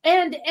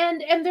 And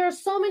there are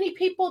so many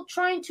people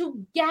trying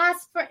to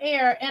gasp for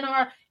air and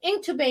are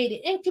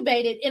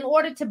incubated in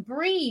order to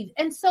breathe.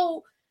 And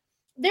so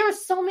there are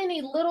so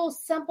many little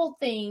simple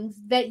things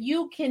that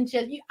you can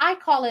I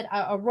call it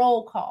a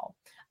roll call.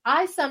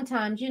 I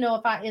sometimes,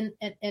 if I,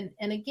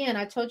 and again,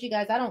 I told you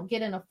guys, I don't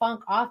get in a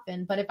funk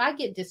often, but if I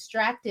get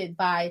distracted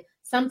by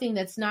something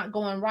that's not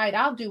going right,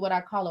 I'll do what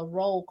I call a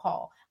roll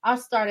call. I'll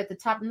start at the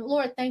top. And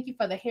Lord, thank you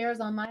for the hairs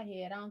on my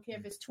head. I don't care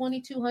if it's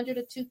 2,200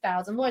 or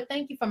 2,000. Lord,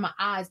 thank you for my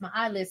eyes, my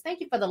eyelids.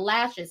 Thank you for the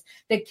lashes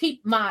that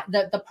keep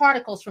the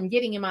particles from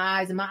getting in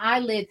my eyes, and my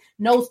eyelid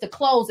knows to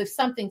close if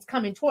something's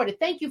coming toward it.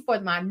 Thank you for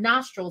my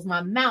nostrils,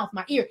 my mouth,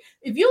 my ear.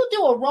 If you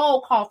do a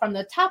roll call from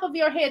the top of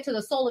your head to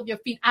the sole of your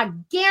feet, I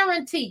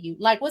guarantee you,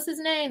 like, what's his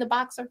name? The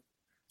boxer?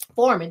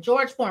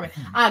 George Foreman.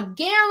 I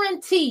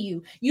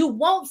guarantee you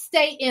won't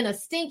stay in a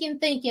stinking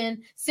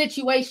thinking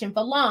situation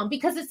for long,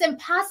 because it's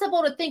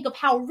impossible to think of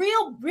how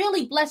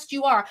really blessed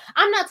you are.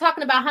 I'm not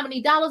talking about how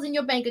many dollars in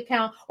your bank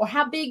account or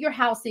how big your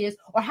house is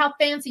or how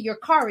fancy your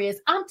car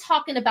is. I'm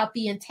talking about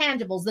the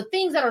intangibles, the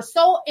things that are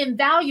so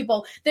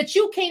invaluable that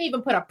you can't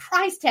even put a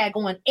price tag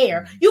on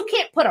air. You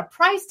can't put a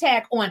price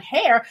tag on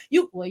hair.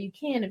 You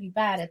can if you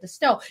buy it at the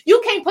store.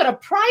 You can't put a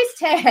price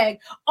tag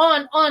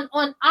on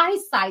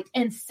eyesight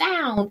and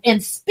sound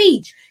and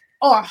speech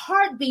or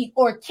heartbeat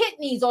or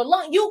kidneys or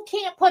lung. You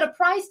can't put a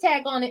price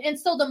tag on it. And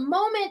so the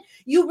moment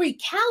you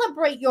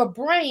recalibrate your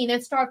brain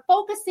and start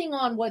focusing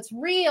on what's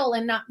real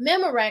and not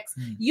Memorex,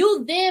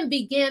 you then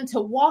begin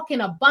to walk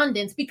in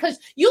abundance, because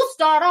you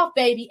start off,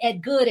 baby, at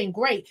good and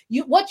great.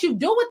 What you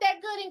do with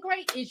that good and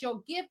great is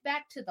you'll give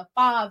back to the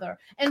Father.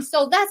 And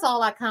so that's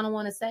all I kind of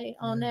want to say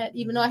on that,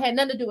 even though it had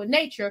nothing to do with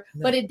nature,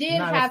 but it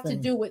did have to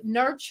do with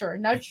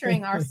nurturing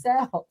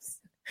ourselves.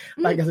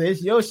 Like I said,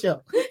 it's your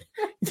show.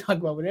 You talk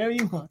about whatever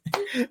you want.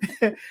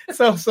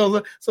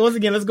 So once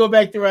again, let's go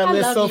back through our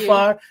list so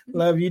far.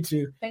 Love you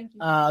too. Thank you.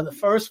 The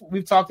first,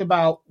 we've talked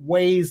about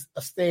ways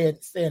of staying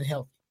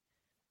healthy.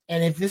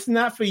 And if this is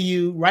not for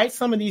you, write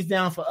some of these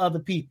down for other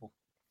people.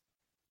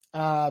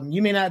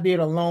 You may not be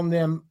able to loan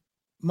them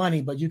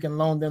money, but you can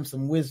loan them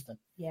some wisdom.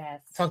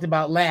 Yes. Talked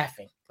about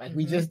laughing, like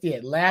we just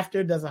did.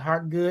 Laughter does the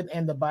heart good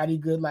and the body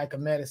good like a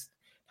medicine.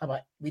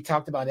 We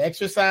talked about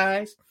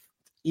exercise,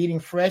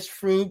 eating fresh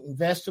fruit and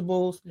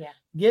vegetables,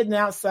 getting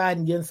outside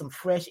and getting some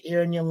fresh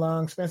air in your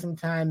lungs, spend some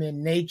time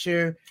in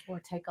nature. Or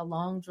take a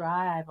long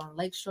drive on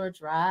Lakeshore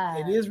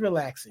Drive. It is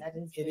relaxing.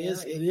 It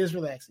is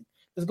relaxing.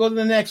 Let's go to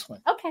the next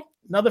one. Okay.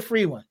 Another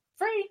free one.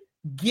 Free.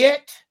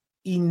 Get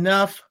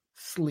enough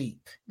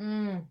sleep.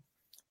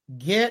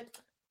 Get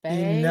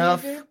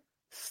enough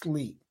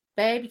sleep.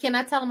 Baby, can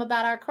I tell them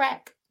about our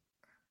crack?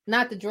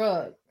 Not the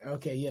drug.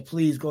 Okay, yeah,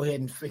 please go ahead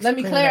and fix. Let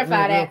me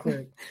clarify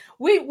that.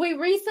 We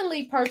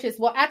recently purchased,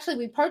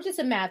 we purchased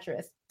a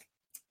mattress,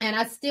 and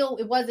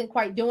it wasn't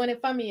quite doing it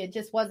for me. It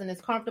just wasn't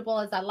as comfortable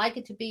as I like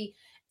it to be.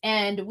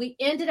 And we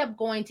ended up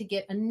going to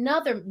get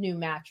another new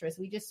mattress.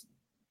 We just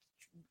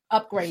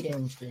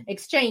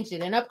exchanged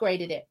it and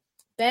upgraded it.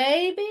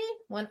 Baby,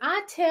 when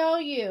I tell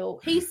you,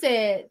 he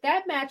said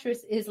that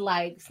mattress is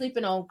like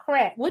sleeping on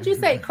crack. What'd you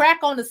say? Crack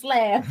on the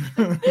slab.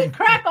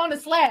 Crack on the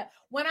slab.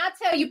 When I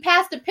tell you,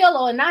 pass the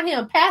pillow, and not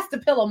him, pass the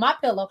pillow, my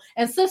pillow,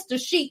 and Sister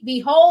Sheet be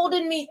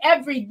holding me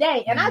every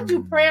day. And I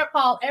do prayer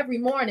call every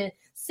morning,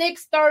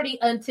 6:30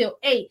 until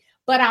 8.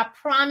 But I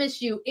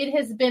promise you, it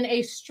has been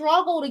a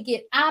struggle to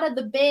get out of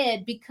the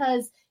bed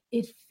because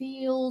it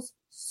feels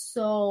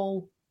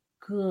so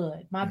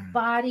good. My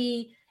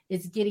body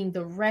is getting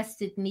the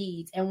rest it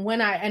needs. And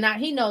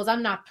he knows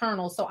I'm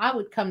nocturnal, so I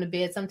would come to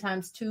bed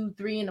sometimes 2,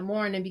 3 in the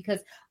morning because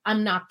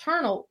I'm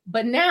nocturnal.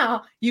 But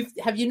now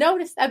have you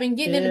noticed I've been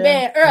getting into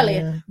bed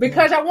earlier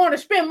because I want to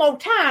spend more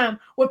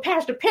time with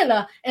Pastor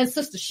Pillar and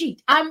Sister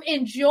Sheet. I'm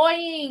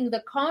enjoying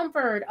the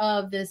comfort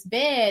of this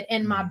bed,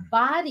 and my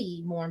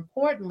body, more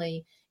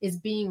importantly, is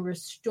being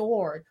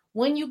restored.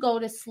 When you go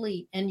to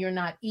sleep and you're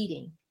not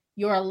eating,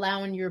 you're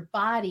allowing your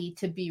body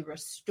to be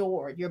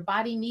restored. Your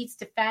body needs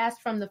to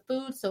fast from the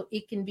food so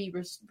it can be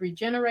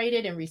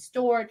regenerated and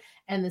restored.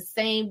 And the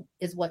same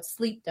is what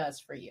sleep does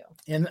for you.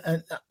 And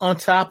on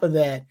top of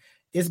that,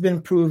 it's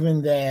been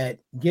proven that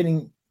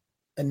getting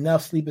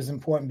enough sleep is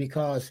important,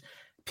 because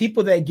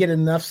people that get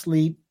enough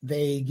sleep,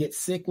 they get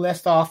sick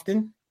less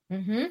often.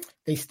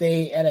 They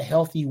stay at a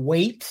healthy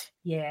weight.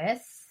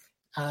 Yes.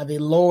 They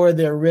lower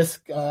their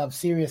risk of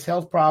serious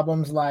health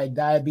problems like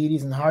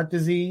diabetes and heart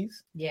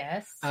disease.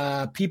 Yes.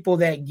 People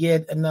that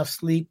get enough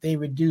sleep, they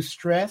reduce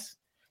stress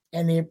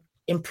and they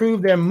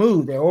improve their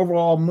mood. Their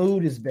overall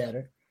mood is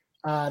better.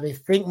 They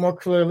think more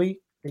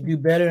clearly. They do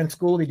better in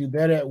school. They do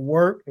better at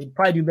work. They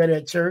probably do better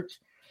at church.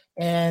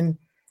 And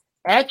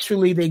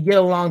actually, they get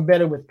along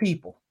better with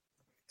people.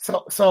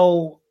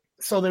 So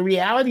the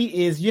reality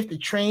is you have to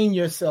train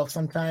yourself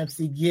sometimes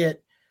to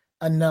get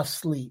enough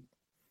sleep.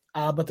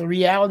 But the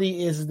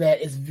reality is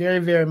that it's very,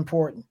 very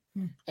important.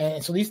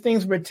 And so these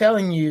things we're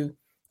telling you,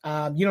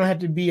 you don't have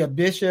to be a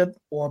bishop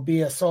or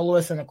be a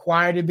soloist in a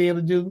choir to be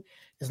able to do.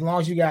 As long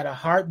as you got a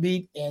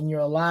heartbeat and you're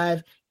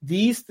alive,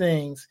 these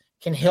things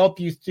can help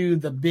you through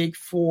the big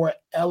four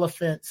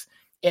elephants,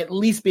 at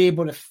least be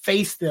able to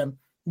face them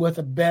with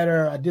a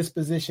better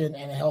disposition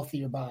and a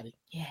healthier body.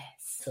 Yes.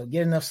 So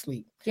get enough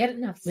sleep. Get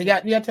enough sleep.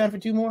 You got time for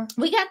 2 more?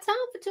 We got time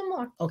for 2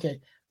 more. Okay.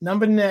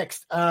 Number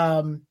next.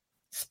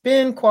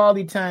 Spend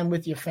quality time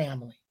with your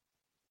family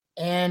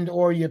and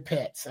or your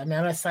pets. I mean,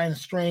 that sounds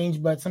strange,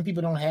 but some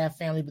people don't have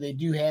family, but they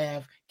do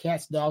have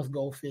cats, dogs,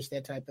 goldfish,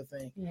 that type of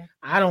thing. Yeah.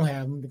 I don't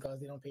have them because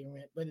they don't pay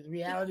rent. But the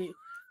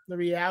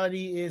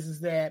reality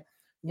is that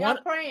Y'all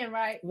praying,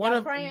 right? One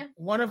of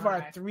our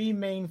right. 3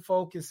 main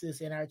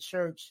focuses in our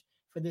church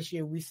for this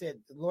year, we said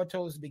the Lord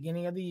told us at the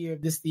beginning of the year,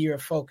 this is the year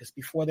of focus.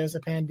 Before there's a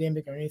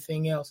pandemic or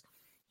anything else,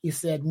 He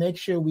said, make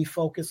sure we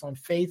focus on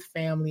faith,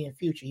 family, and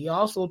future. He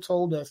also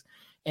told us,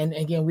 and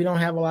again, we don't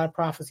have a lot of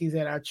prophecies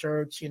at our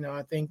church.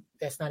 I think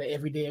that's not an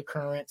everyday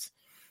occurrence.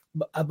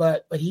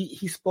 But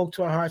he spoke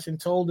to our hearts and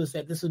told us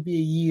that this would be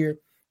a year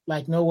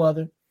like no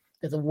other,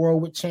 that the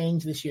world would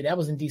change this year. That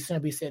was in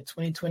December. He said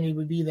 2020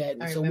 would be that.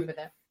 I remember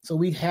that. So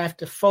we'd have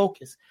to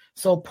focus.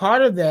 So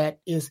part of that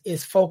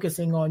is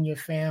focusing on your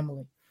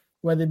family,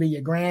 whether it be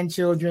your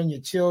grandchildren, your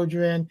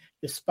children,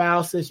 your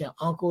spouses, your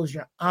uncles,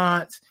 your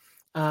aunts,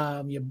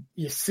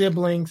 your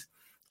siblings.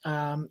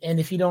 And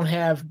if you don't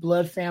have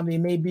blood family,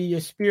 it may be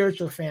your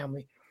spiritual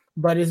family.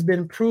 But it's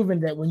been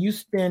proven that when you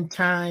spend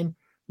time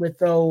with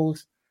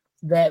those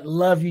that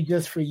love you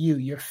just for you,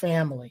 your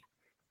family.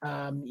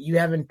 You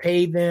haven't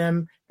paid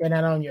them. They're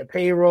not on your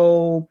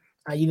payroll.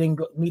 You didn't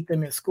go meet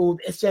them in school.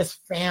 It's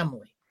just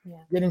family,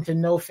 getting to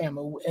know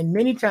family. And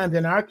many times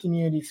in our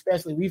community,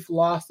 especially, we've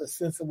lost a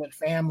sense of what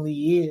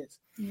family is.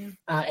 Yeah.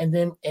 And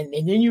then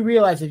you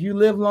realize if you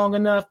live long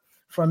enough,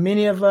 for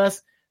many of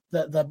us,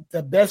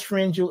 the best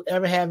friends you'll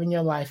ever have in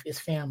your life is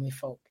family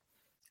folk.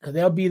 Because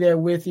they'll be there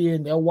with you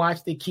and they'll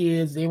watch the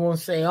kids. They won't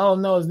say, "Oh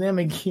no, it's them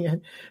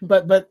again."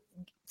 But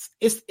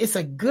it's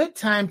a good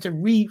time to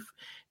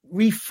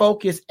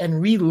refocus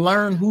and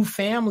relearn who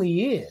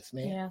family is,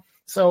 man. Yeah.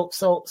 So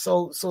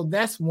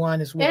that's one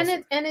as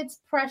well. And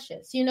it's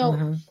precious, you know.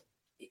 Mm-hmm.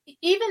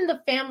 Even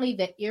the family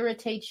that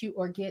irritates you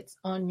or gets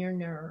on your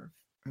nerve,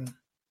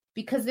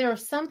 because there are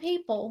some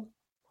people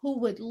who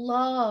would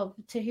love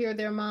to hear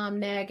their mom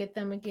nag at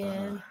them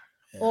again.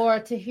 Or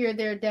to hear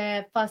their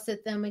dad fuss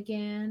at them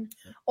again,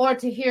 or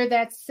to hear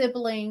that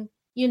sibling,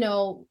 you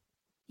know,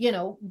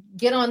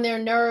 get on their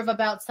nerve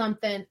about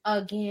something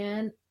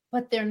again,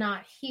 but they're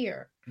not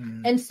here.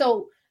 Mm-hmm. And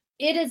so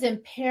it is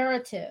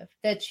imperative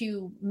that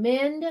you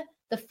mend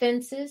the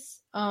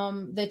fences,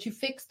 that you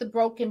fix the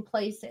broken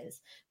places,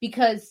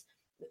 because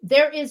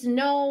there is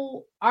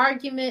no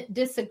argument,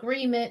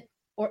 disagreement,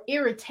 or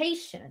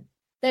irritation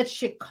that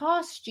should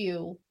cost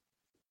you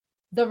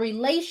the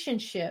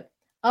relationship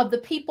of the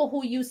people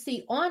who you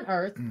see on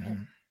earth,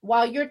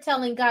 while you're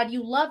telling God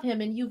you love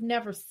him and you've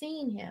never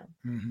seen him.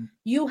 Mm-hmm.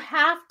 You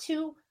have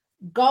to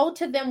go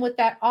to them with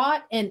that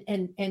ought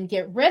and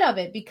get rid of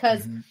it,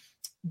 because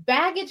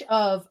baggage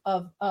of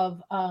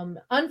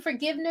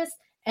unforgiveness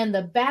and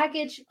the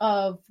baggage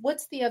of,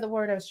 what's the other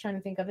word I was trying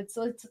to think of?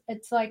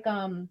 It's like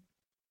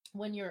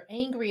when you're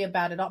angry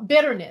about it all,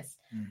 bitterness.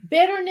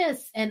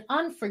 Bitterness and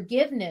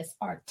unforgiveness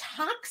are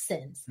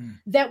toxins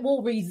that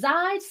will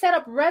set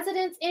up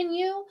residence in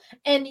you,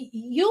 and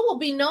you will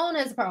be known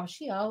as, "Oh,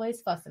 she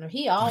always fussing," or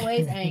 "He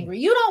always angry."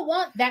 You don't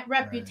want that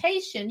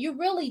reputation. Right. You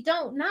really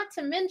don't. Not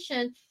to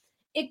mention,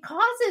 it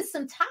causes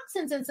some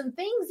toxins and some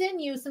things in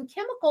you, some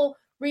chemical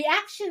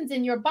reactions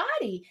in your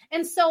body.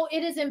 And so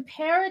it is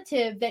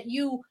imperative that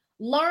you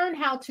learn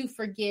how to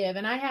forgive.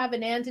 And I have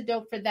an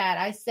antidote for that.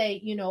 I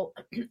say,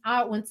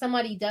 when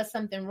somebody does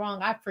something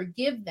wrong, I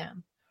forgive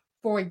them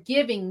for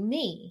giving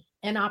me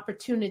an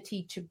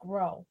opportunity to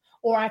grow,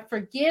 or I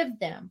forgive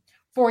them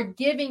for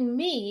giving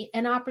me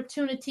an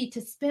opportunity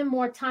to spend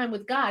more time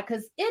with God.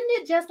 Because isn't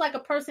it just like a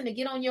person to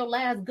get on your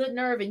last good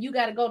nerve and you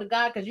got to go to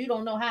God because you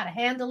don't know how to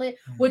handle it,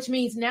 which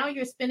means now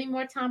you're spending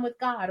more time with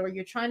God, or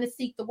you're trying to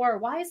seek the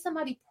word. Why is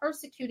somebody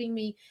persecuting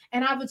me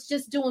and I was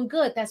just doing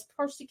good? That's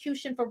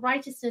persecution for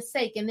righteousness'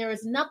 sake. And there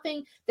is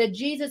nothing that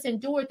Jesus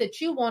endured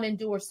that you won't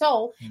endure.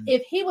 So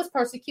if he was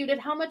persecuted,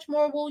 how much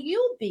more will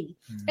you be?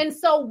 And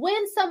so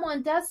when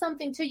someone does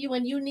something to you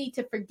and you need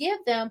to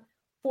forgive them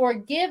for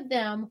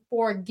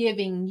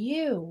giving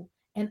you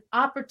an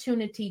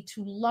opportunity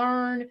to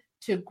learn,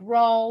 to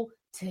grow,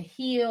 to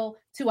heal,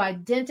 to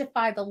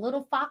identify the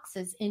little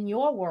foxes in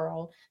your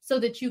world so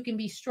that you can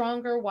be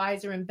stronger,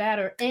 wiser, and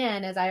better.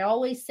 And as I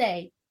always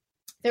say,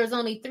 there's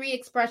only 3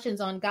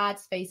 expressions on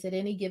God's face at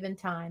any given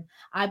time.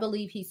 I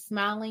believe he's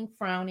smiling,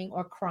 frowning,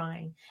 or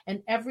crying.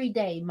 And every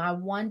day, my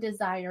one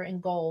desire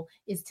and goal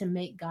is to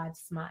make God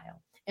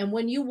smile. And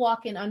when you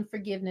walk in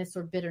unforgiveness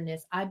or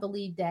bitterness, I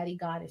believe Daddy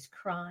God is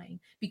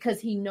crying,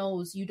 because he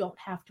knows you don't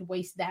have to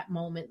waste that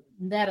moment,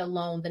 let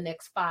alone the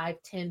next 5,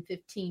 10,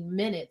 15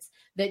 minutes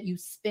that you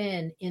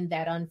spend in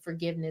that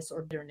unforgiveness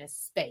or bitterness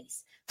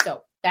space.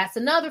 So that's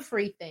another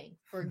free thing.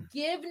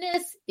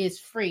 Forgiveness is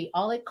free.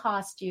 All it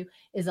costs you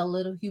is a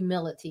little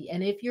humility.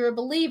 And if you're a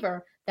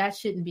believer, that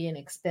shouldn't be an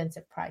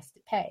expensive price to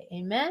pay.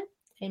 Amen.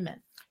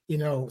 Amen.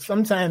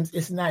 Sometimes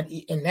it's not,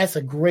 and that's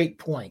a great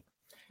point.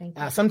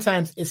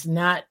 Sometimes it's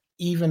not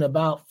even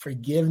about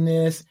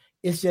forgiveness.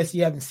 It's just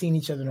you haven't seen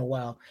each other in a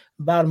while.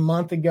 About a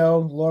month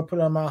ago, the Lord put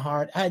it on my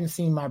heart. I hadn't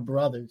seen my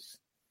brothers.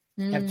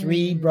 I have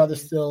 3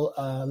 brothers still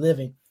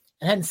living.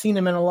 I hadn't seen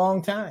them in a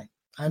long time.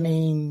 I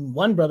mean,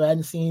 one brother I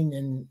hadn't seen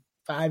in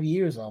 5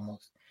 years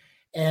almost.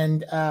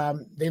 And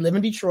they live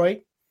in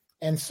Detroit.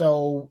 And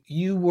so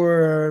you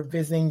were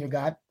visiting your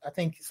God. I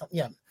think,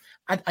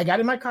 I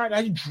got in my car and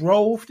I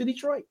drove to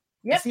Detroit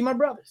to see my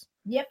brothers.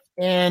 Yep.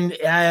 And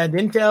I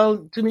didn't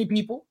tell too many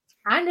people.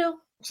 I knew.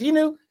 She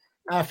knew.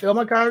 I filled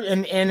my car,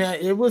 and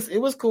it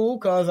was cool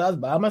because I was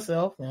by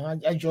myself.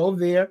 I drove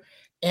there,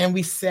 and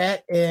we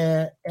sat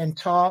and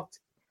talked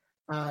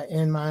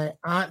in my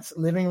aunt's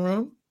living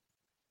room.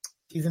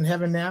 She's in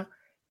heaven now.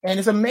 And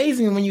it's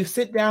amazing when you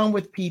sit down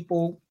with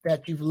people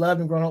that you've loved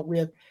and grown up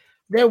with.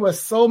 There were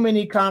so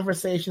many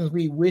conversations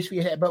we wish we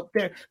had, but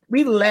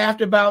we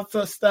laughed about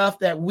the stuff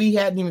that we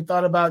hadn't even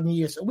thought about in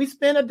years. So we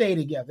spent a day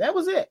together. That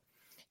was it.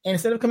 And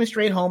instead of coming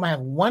straight home, I have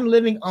one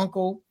living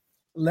uncle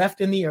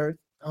left in the earth,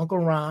 Uncle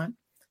Ron. And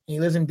he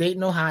lives in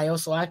Dayton, Ohio.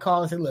 So I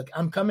called and said, "Look,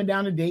 I'm coming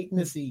down to Dayton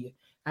to see you."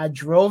 I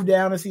drove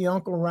down to see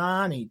Uncle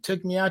Ron. He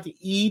took me out to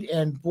eat.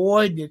 And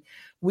boy, did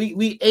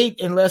we ate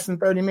in less than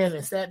 30 minutes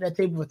and sat at that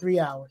table for 3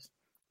 hours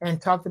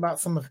and talked about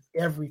some of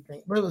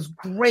everything. But it was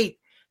great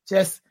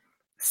just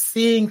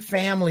seeing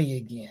family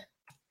again.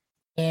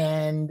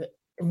 And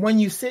when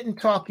you sit and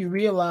talk, you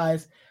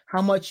realize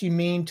how much you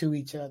mean to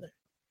each other.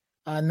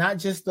 Not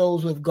just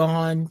those who have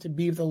gone to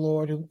be with the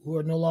Lord, who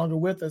are no longer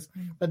with us,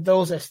 but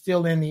those that are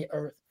still in the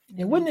earth.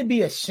 And wouldn't it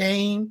be a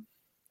shame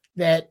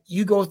that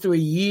you go through a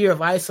year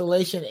of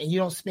isolation and you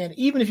don't spend,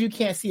 even if you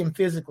can't see them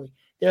physically,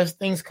 there's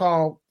things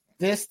called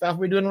this stuff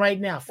we're doing right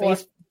now.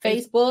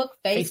 Facebook,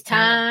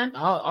 FaceTime,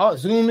 all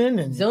zooming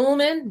and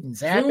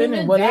zapping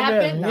and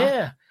whatever.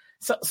 Yeah.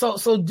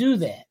 So do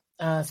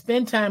that.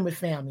 Spend time with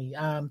family.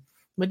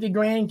 With the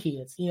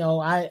grandkids,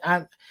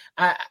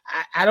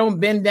 I don't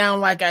bend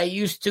down like I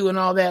used to and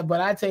all that, but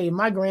I tell you,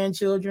 my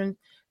grandchildren,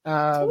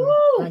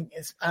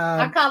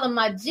 I call them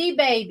my G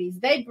babies.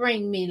 They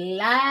bring me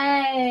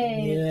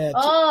life.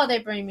 Yeah, they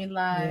bring me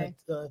life.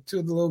 Yeah, two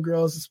of the little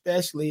girls,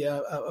 especially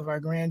of our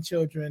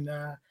grandchildren,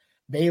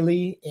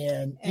 Bailey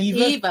and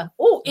Eva.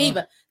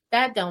 Eva.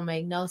 That don't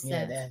make no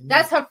sense.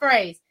 That's her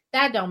phrase.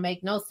 That don't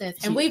make no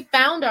sense. And we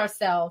found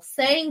ourselves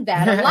saying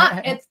that a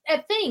lot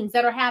at things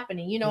that are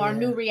happening, our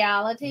new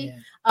reality.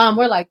 Yeah.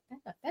 We're like,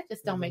 that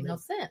just don't make no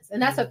sense.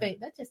 And that's her thing.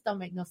 That just don't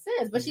make no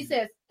sense. But she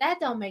says, that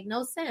don't make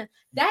no sense.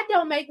 That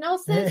don't make no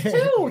sense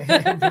too.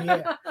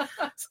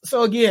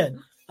 So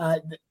again,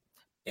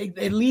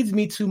 it leads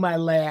me to my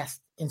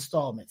last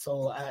installment.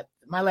 So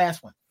my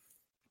last one,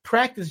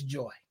 practice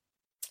joy,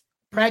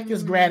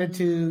 practice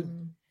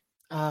gratitude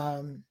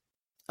of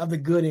the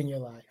good in your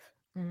life.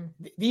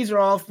 These are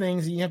all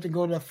things that you have to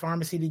go to a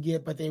pharmacy to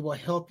get, but they will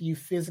help you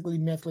physically,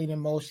 mentally, and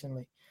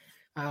emotionally.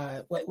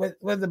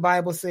 What the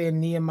Bible say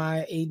in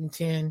Nehemiah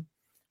 8:10?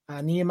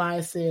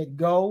 Nehemiah said,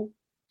 "Go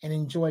and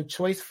enjoy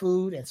choice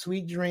food and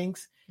sweet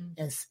drinks,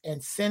 and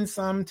send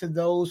some to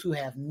those who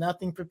have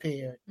nothing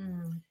prepared.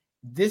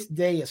 This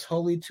day is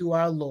holy to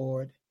our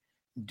Lord.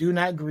 Do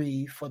not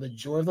grieve, for the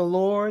joy of the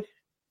Lord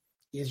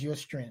is your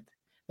strength."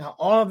 Now,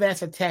 all of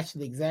that's attached to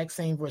the exact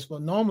same verse.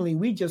 But normally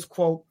we just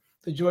quote,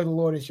 "The joy of the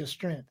Lord is your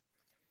strength."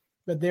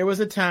 But there was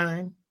a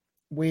time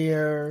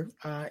where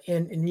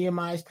in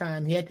Nehemiah's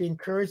time, he had to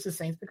encourage the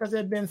saints because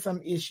there had been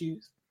some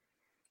issues.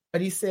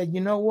 But he said,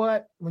 you know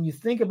what? When you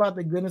think about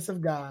the goodness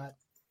of God,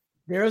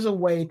 there is a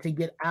way to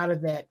get out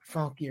of that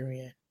funk you're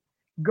in.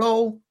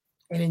 Go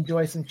and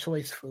enjoy some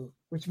choice food,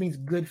 which means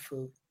good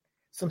food,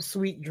 some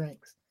sweet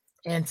drinks,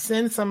 and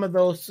send some of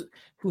those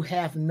who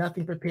have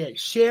nothing prepared.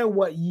 Share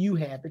what you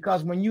have,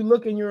 because when you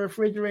look in your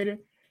refrigerator,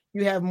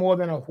 you have more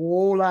than a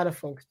whole lot of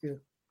folks do.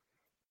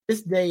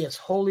 This day is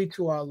holy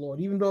to our Lord.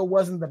 Even though it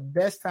wasn't the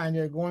best time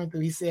they're going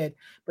through, he said,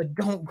 but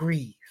don't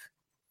grieve.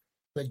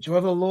 The joy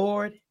of the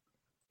Lord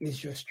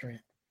is your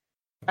strength.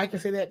 I can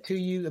say that to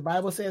you. The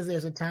Bible says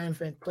there's a time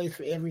and place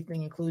for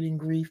everything, including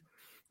grief.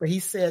 But he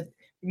said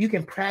you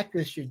can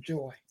practice your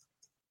joy.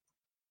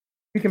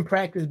 You can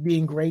practice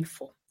being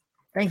grateful.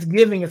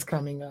 Thanksgiving is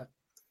coming up.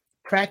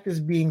 Practice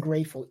being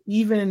grateful,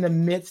 even in the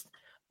midst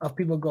of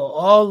people go,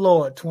 oh,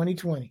 Lord,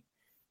 2020.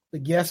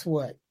 But guess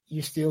what?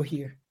 You're still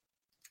here.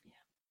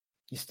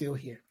 You're still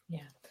here.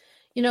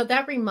 Yeah.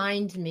 That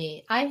reminds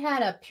me, I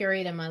had a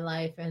period in my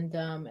life, and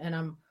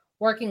I'm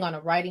working on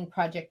a writing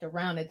project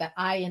around it that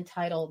I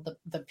entitled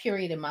the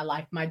period in my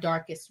life, My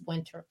Darkest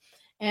Winter.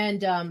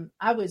 And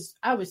I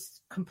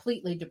was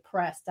completely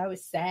depressed. I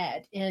was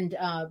sad and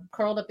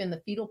curled up in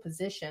the fetal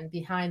position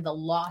behind the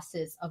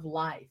losses of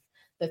life,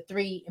 the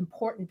 3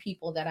 important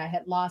people that I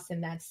had lost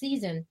in that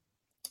season.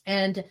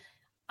 And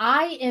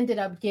I ended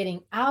up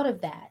getting out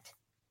of that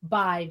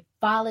by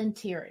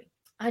volunteering.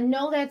 I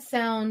know that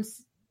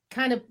sounds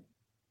kind of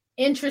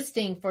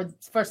interesting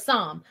for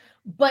some,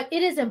 but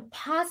it is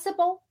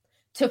impossible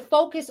to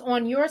focus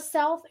on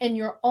yourself and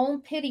your own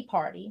pity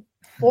party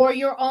or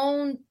your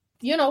own,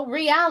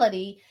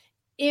 reality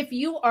if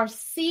you are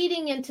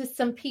seeding into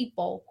some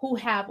people who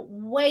have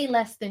way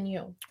less than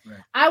you. Right.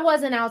 I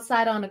wasn't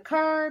outside on the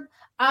curb.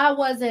 I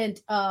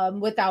wasn't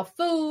without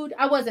food.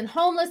 I wasn't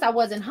homeless. I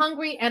wasn't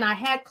hungry, and I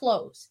had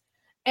clothes.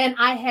 And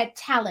I had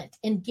talent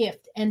and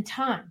gift and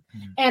time,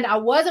 and I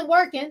wasn't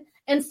working.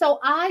 And so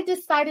I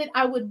decided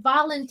I would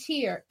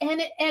volunteer.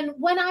 And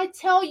when I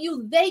tell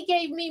you, they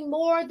gave me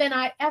more than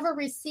I ever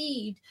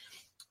received.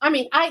 I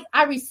mean,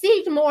 I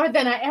received more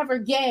than I ever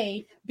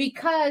gave,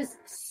 because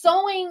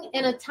sowing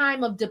in a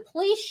time of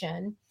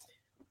depletion,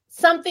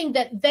 something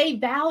that they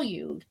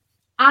valued,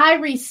 I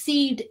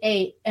received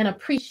an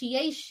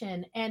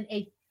appreciation and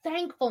a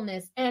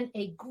thankfulness and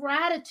a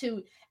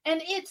gratitude.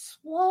 And it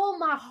swelled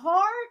my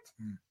heart.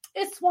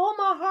 It swelled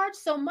my heart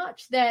so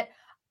much that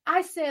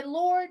I said,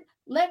 Lord,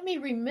 let me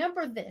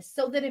remember this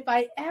so that if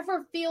I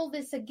ever feel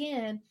this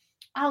again,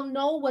 I'll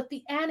know what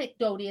the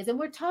anecdote is. And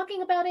we're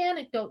talking about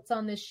anecdotes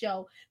on this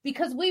show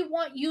because we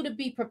want you to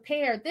be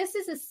prepared. This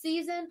is a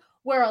season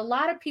where a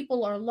lot of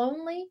people are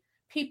lonely.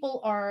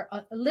 People are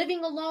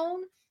living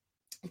alone,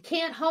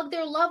 can't hug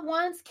their loved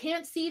ones,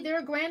 can't see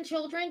their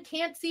grandchildren,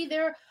 can't see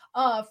their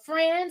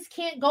friends,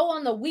 can't go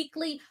on the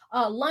weekly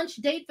lunch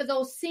date for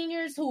those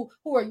seniors who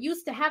are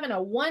used to having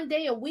a one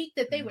day a week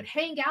that they would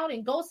hang out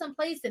and go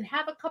someplace and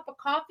have a cup of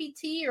coffee,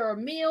 tea, or a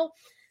meal.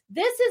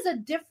 This is a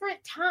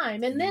different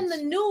time. And then the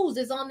news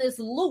is on this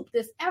loop,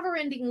 this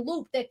ever-ending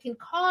loop that can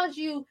cause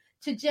you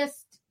to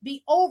just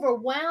be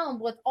overwhelmed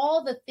with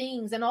all the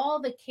things and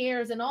all the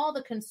cares and all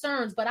the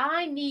concerns. But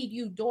I need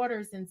you,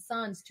 daughters and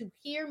sons, to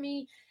hear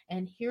me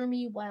and hear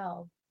me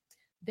well.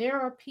 There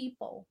are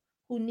people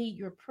who need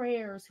your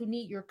prayers, who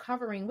need your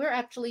covering. We're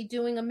actually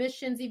doing a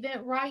missions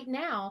event right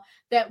now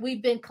that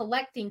we've been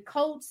collecting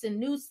coats and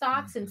new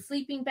socks and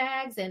sleeping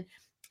bags and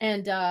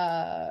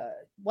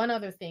one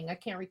other thing I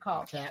can't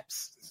recall.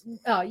 Caps.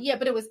 Yeah,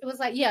 but it was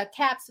like,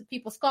 caps,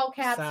 people, skull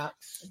caps,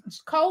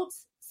 socks,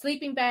 coats,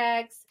 sleeping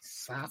bags,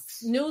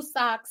 socks, new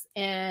socks,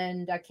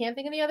 and I can't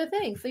think of the other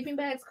thing. Sleeping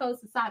bags,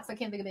 coats, and socks. I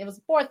can't think of it. It was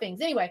 4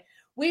 things. Anyway,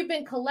 we've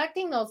been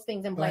collecting those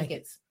things in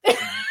blankets.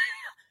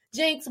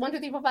 Jinx, 1, 2,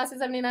 3, 4, 5, 6,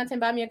 7, 8, 9, 10,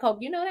 buy me a Coke.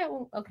 You know that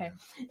one? Okay.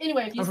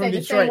 Anyway, if you say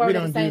the same word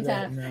at the same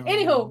time. No.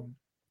 Anywho,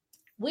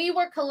 we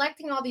were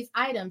collecting all these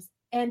items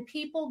and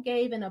people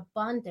gave in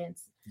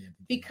abundance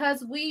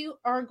because we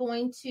are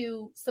going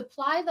to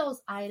supply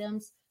those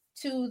items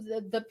to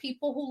the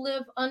people who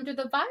live under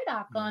the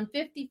viaduct on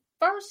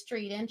 51st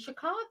Street in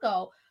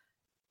Chicago.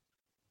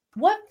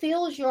 What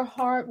fills your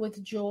heart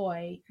with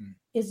joy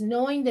is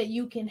knowing that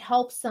you can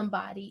help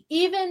somebody,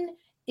 even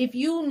if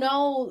you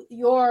know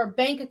your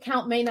bank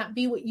account may not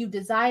be what you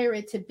desire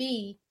it to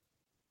be.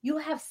 You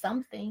have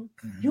something,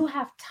 you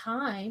have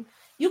time,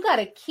 you got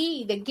a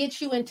key that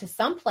gets you into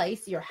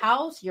someplace, your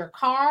house, your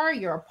car,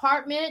 your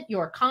apartment,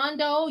 your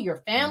condo, your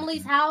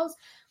family's house.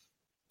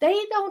 They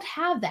don't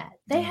have that.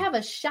 They have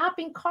a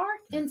shopping cart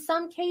in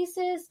some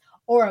cases,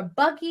 or a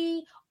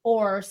buggy,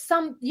 or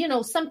something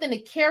to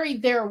carry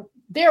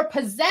their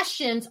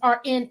possessions are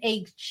in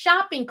a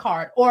shopping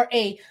cart or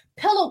a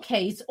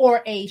pillowcase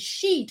or a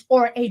sheet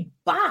or a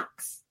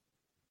box.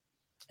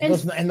 And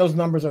those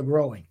numbers are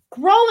growing,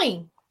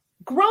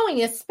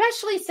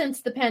 especially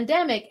since the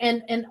pandemic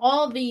and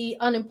all the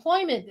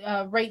unemployment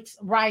rates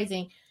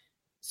rising.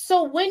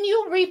 So when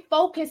you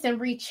refocus and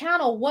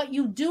rechannel what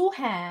you do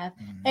have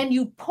and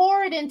you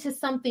pour it into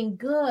something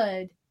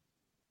good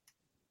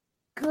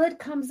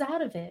comes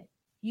out of it.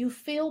 You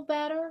feel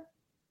better.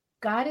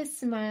 God is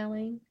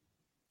smiling.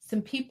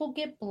 Some people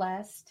get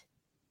blessed.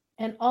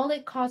 And all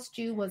it cost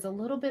you was a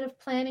little bit of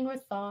planning or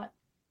thought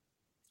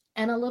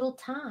and a little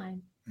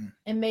time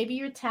and maybe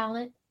your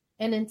talent.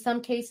 And in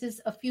some cases,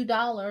 a few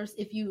dollars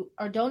if you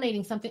are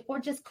donating something, or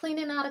just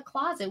cleaning out a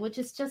closet, which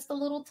is just a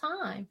little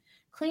time.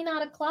 Clean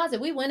out a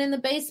closet. We went in the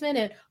basement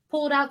and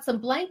pulled out some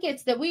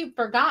blankets that we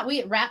forgot. We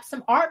had wrapped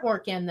some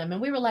artwork in them.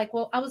 And we were like,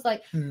 well, I was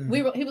like,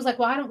 he was like,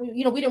 well,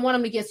 we didn't want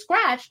them to get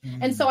scratched.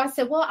 And so I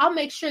said, well, I'll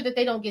make sure that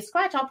they don't get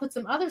scratched. I'll put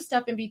some other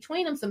stuff in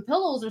between them, some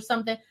pillows or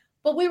something.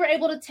 But we were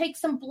able to take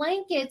some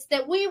blankets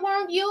that we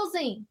weren't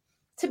using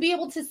to be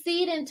able to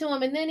seed into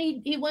them. And then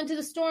he went to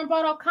the store and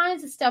bought all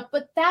kinds of stuff.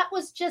 But that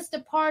was just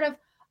a part of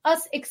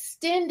us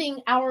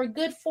extending our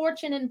good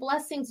fortune and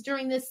blessings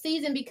during this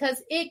season,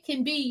 because it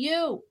can be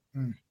you.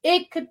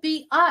 It could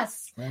be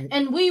us. Right.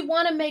 And we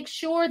want to make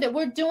sure that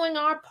we're doing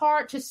our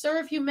part to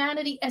serve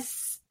humanity,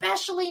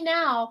 especially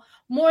now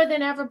more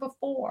than ever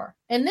before.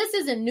 And this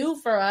isn't new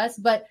for us,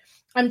 but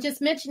I'm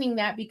just mentioning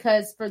that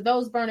because for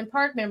those Vernon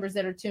Park members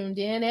that are tuned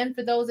in, and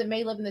for those that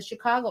may live in the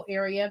Chicago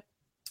area,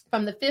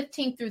 from the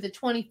 15th through the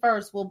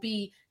 21st, we'll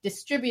be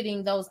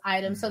distributing those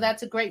items. So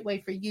that's a great way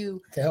for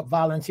you to help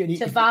volunteer.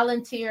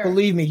 Volunteer.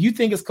 Believe me, you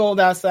think it's cold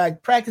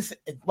outside, practice.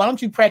 Why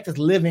don't you practice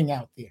living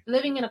out there?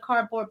 Living in a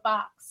cardboard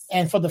box.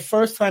 And for the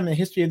first time in the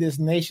history of this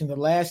nation, the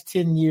last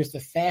 10 years, the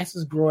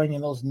fastest growing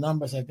in those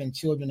numbers have been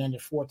children under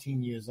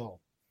 14 years old.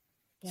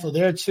 Yeah. So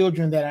there are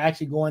children that are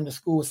actually going to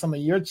school with some of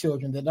your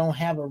children that don't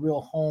have a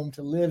real home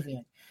to live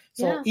in.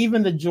 So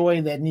even the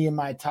joy that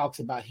Nehemiah talks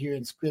about here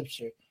in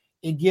Scripture,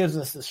 it gives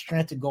us the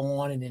strength to go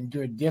on and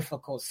endure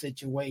difficult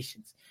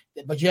situations.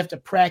 But you have to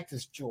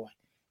practice joy.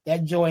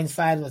 That joy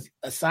inside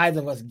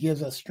of us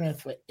gives us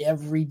strength for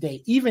every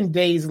day, even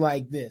days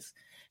like this.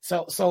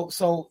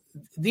 So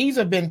these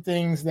have been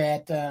things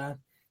that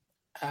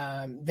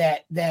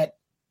that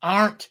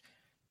aren't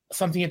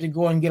something you have to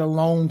go and get a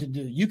loan to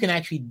do. You can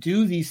actually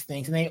do these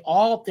things, and they're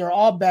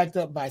all backed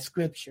up by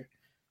Scripture.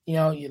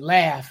 You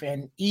laugh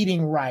and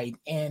eating right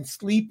and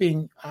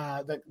sleeping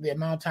the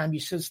amount of time you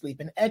should sleep,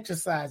 and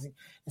exercising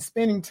and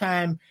spending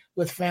time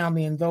with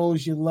family and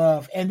those you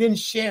love, and then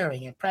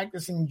sharing and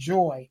practicing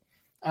joy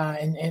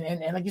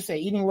and like you say,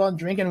 eating well,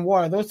 drinking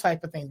water, those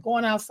type of things,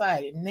 going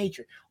outside in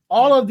nature.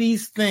 All of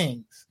these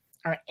things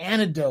are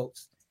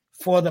antidotes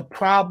for the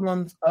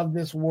problems of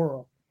this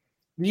world.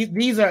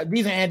 These are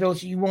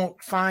antidotes you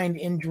won't find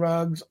in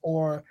drugs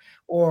or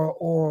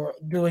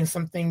doing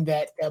something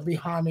that'll be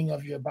harming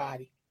of your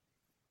body.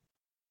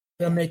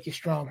 They'll make you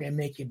stronger and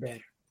make you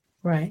better.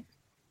 Right.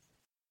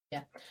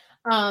 Yeah.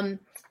 And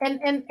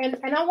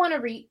I want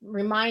to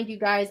remind you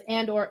guys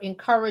or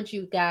encourage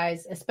you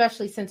guys,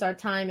 especially since our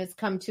time has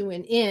come to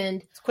an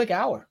end. It's a quick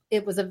hour.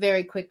 It was a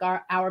very quick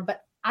hour,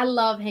 but I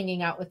love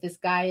hanging out with this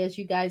guy, as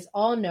you guys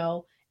all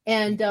know.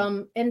 And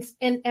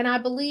I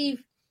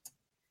believe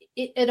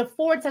it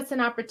affords us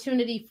an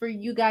opportunity for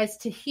you guys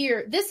to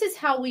hear, this is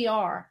how we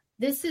are.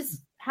 This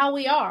is how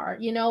we are,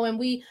 and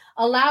we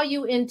allow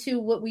you into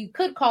what we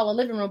could call a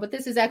living room, but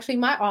this is actually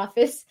my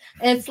office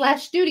and /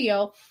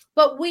 studio.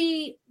 But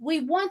we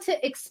want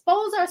to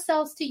expose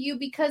ourselves to you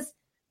because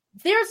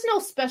there's no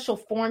special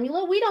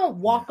formula. We don't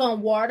walk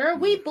on water.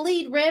 We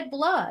bleed red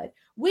blood.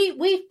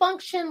 We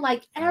function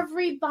like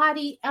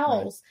everybody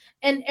else.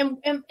 Right.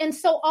 And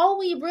so all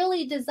we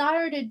really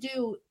desire to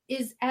do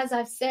is, as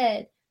I've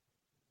said,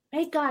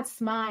 make God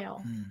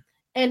smile.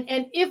 And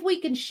if we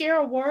can share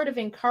a word of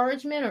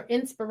encouragement or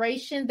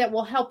inspiration that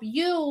will help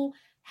you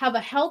have a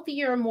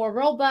healthier, more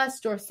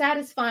robust or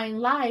satisfying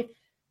life,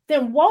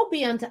 then woe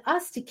be unto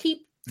us to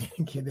keep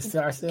it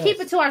to ourselves.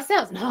 Keep it to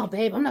ourselves. No,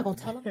 babe, I'm not gonna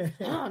tell them.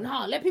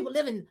 No, let people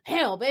live in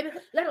hell, baby.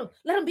 Let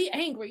them be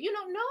angry.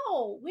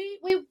 No,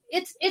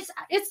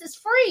 it's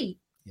free.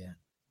 Yeah,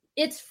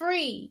 it's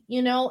free.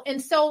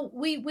 And so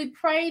we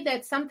pray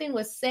that something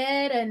was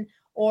said and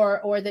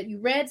or that you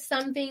read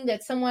something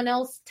that someone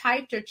else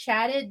typed or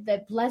chatted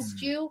that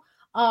blessed you.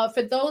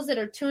 For those that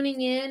are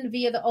tuning in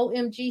via the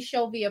OMG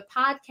show via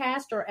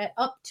podcast or at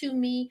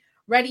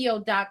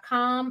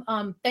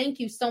uptomeradio.com. Thank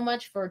you so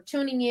much for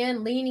tuning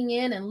in, leaning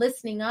in, and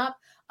listening up.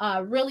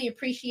 Really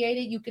appreciate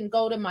it. You can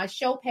go to my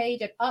show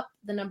page at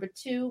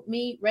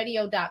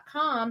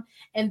up2meradio.com,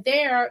 and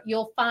there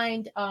you'll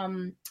find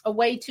a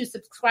way to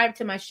subscribe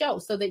to my show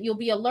so that you'll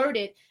be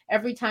alerted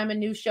every time a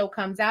new show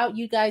comes out.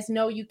 You guys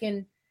know you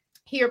can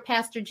hear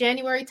Pastor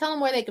January. Tell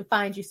them where they can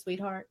find you,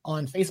 sweetheart.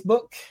 On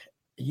Facebook,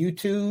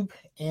 YouTube,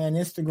 and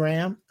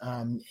Instagram.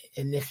 And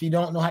if you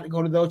don't know how to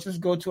go to those,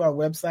 just go to our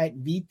website,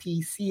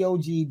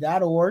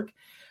 vpcog.org.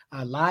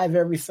 Live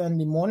every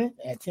Sunday morning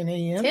at 10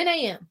 a.m. 10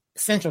 a.m.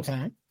 Central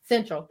Time.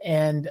 Central.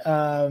 And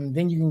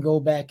then you can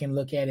go back and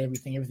look at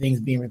everything.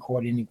 Everything's being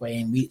recorded anyway,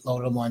 and we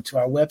load them onto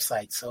our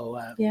website.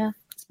 So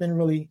it's been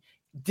really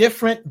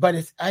different, but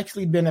it's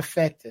actually been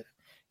effective.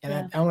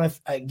 And I want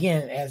to,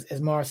 again, as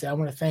Maura said, I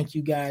want to thank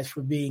you guys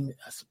for being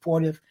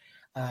supportive,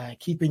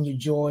 keeping your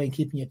joy and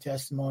keeping your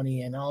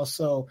testimony. And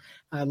also,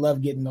 I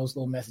love getting those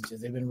little messages.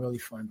 They've been really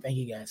fun. Thank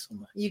you guys so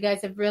much. You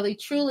guys have really,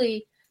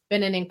 truly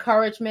been an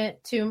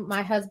encouragement to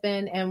my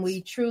husband, and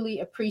we truly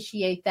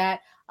appreciate that.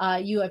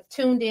 You have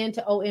tuned in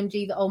to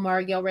OMG, the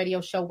Omar Gale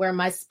radio show, where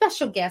my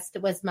special guest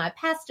was my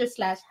pastor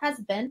 /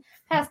 husband,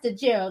 Pastor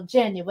Jerald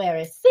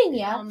January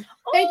Sr.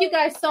 Thank you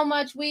guys so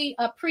much. We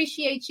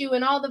appreciate you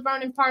and all the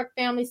Vernon Park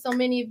family. So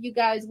many of you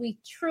guys, we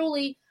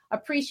truly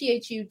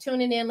appreciate you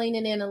tuning in,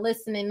 leaning in, and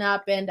listening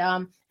up.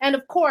 And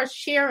of course,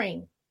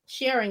 sharing.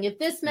 If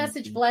this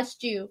message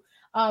blessed you,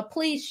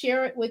 please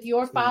share it with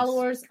your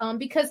followers,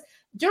 because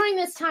during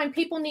this time,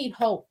 people need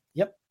hope.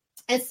 Yep.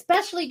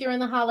 Especially during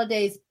the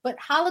holidays, but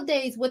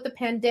holidays with the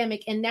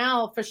pandemic. And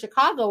now for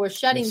Chicago, we're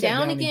shutting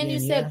down again. You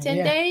said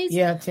 10 days?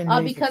 Yeah, 10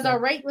 days. Because our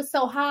rate was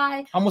so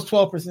high. Almost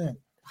 12%.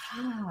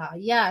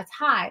 Yeah, it's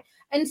high.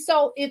 And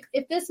so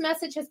if this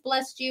message has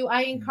blessed you,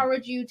 I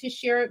encourage you to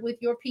share it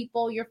with your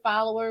people, your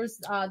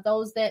followers,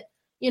 those that,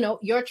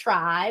 your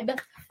tribe.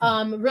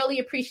 Really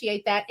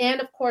appreciate that. And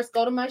of course,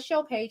 go to my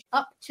show page,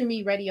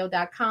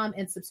 uptomeradio.com,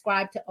 and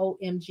subscribe to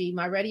OMG.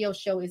 My radio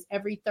show is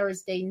every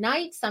Thursday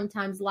night,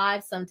 sometimes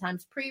live,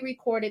 sometimes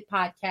pre-recorded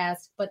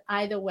podcast. But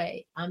either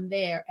way, I'm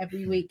there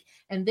every week.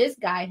 And this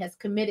guy has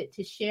committed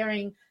to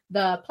sharing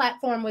the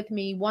platform with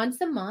me once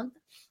a month.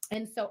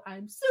 And so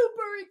I'm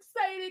super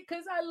excited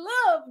because I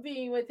love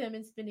being with him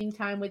and spending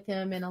time with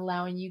him and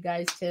allowing you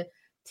guys to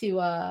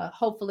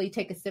hopefully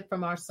take a sip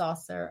from our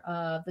saucer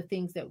of the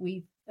things that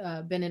we've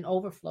been in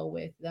overflow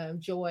with,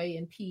 joy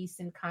and peace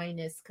and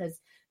kindness, because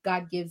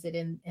God gives it,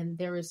 and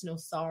there is no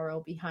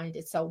sorrow behind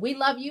it. So we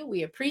love you.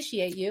 We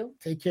appreciate you.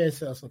 Take care of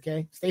yourselves,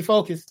 okay? Stay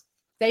focused.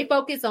 Stay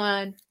focused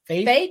on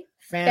faith,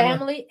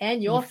 family,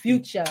 and your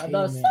future. Amen.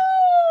 The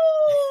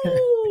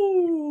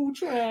soul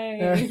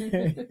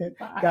train.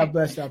 God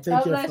bless y'all.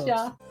 Take care, folks.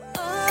 Y'all.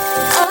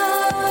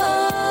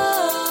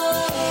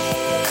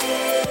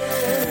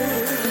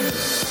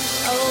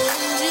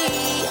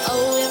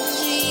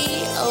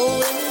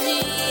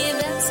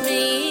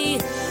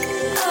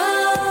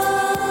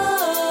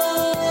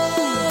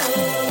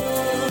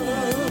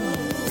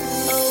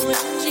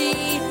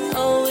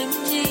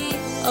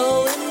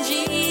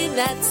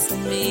 That's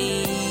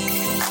me.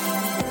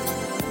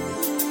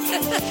 We're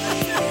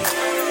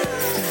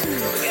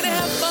gonna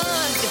have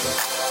fun.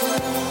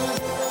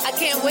 I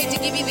can't wait to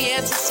give you the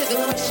answers to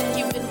the question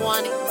you've been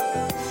wanting.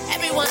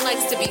 Everyone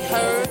likes to be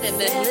heard and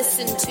then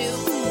listened to.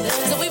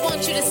 So we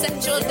want you to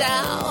set your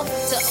dial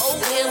to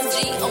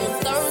OMG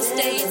on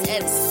Thursdays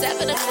at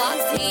 7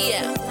 o'clock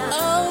p.m.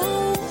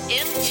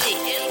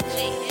 OMG.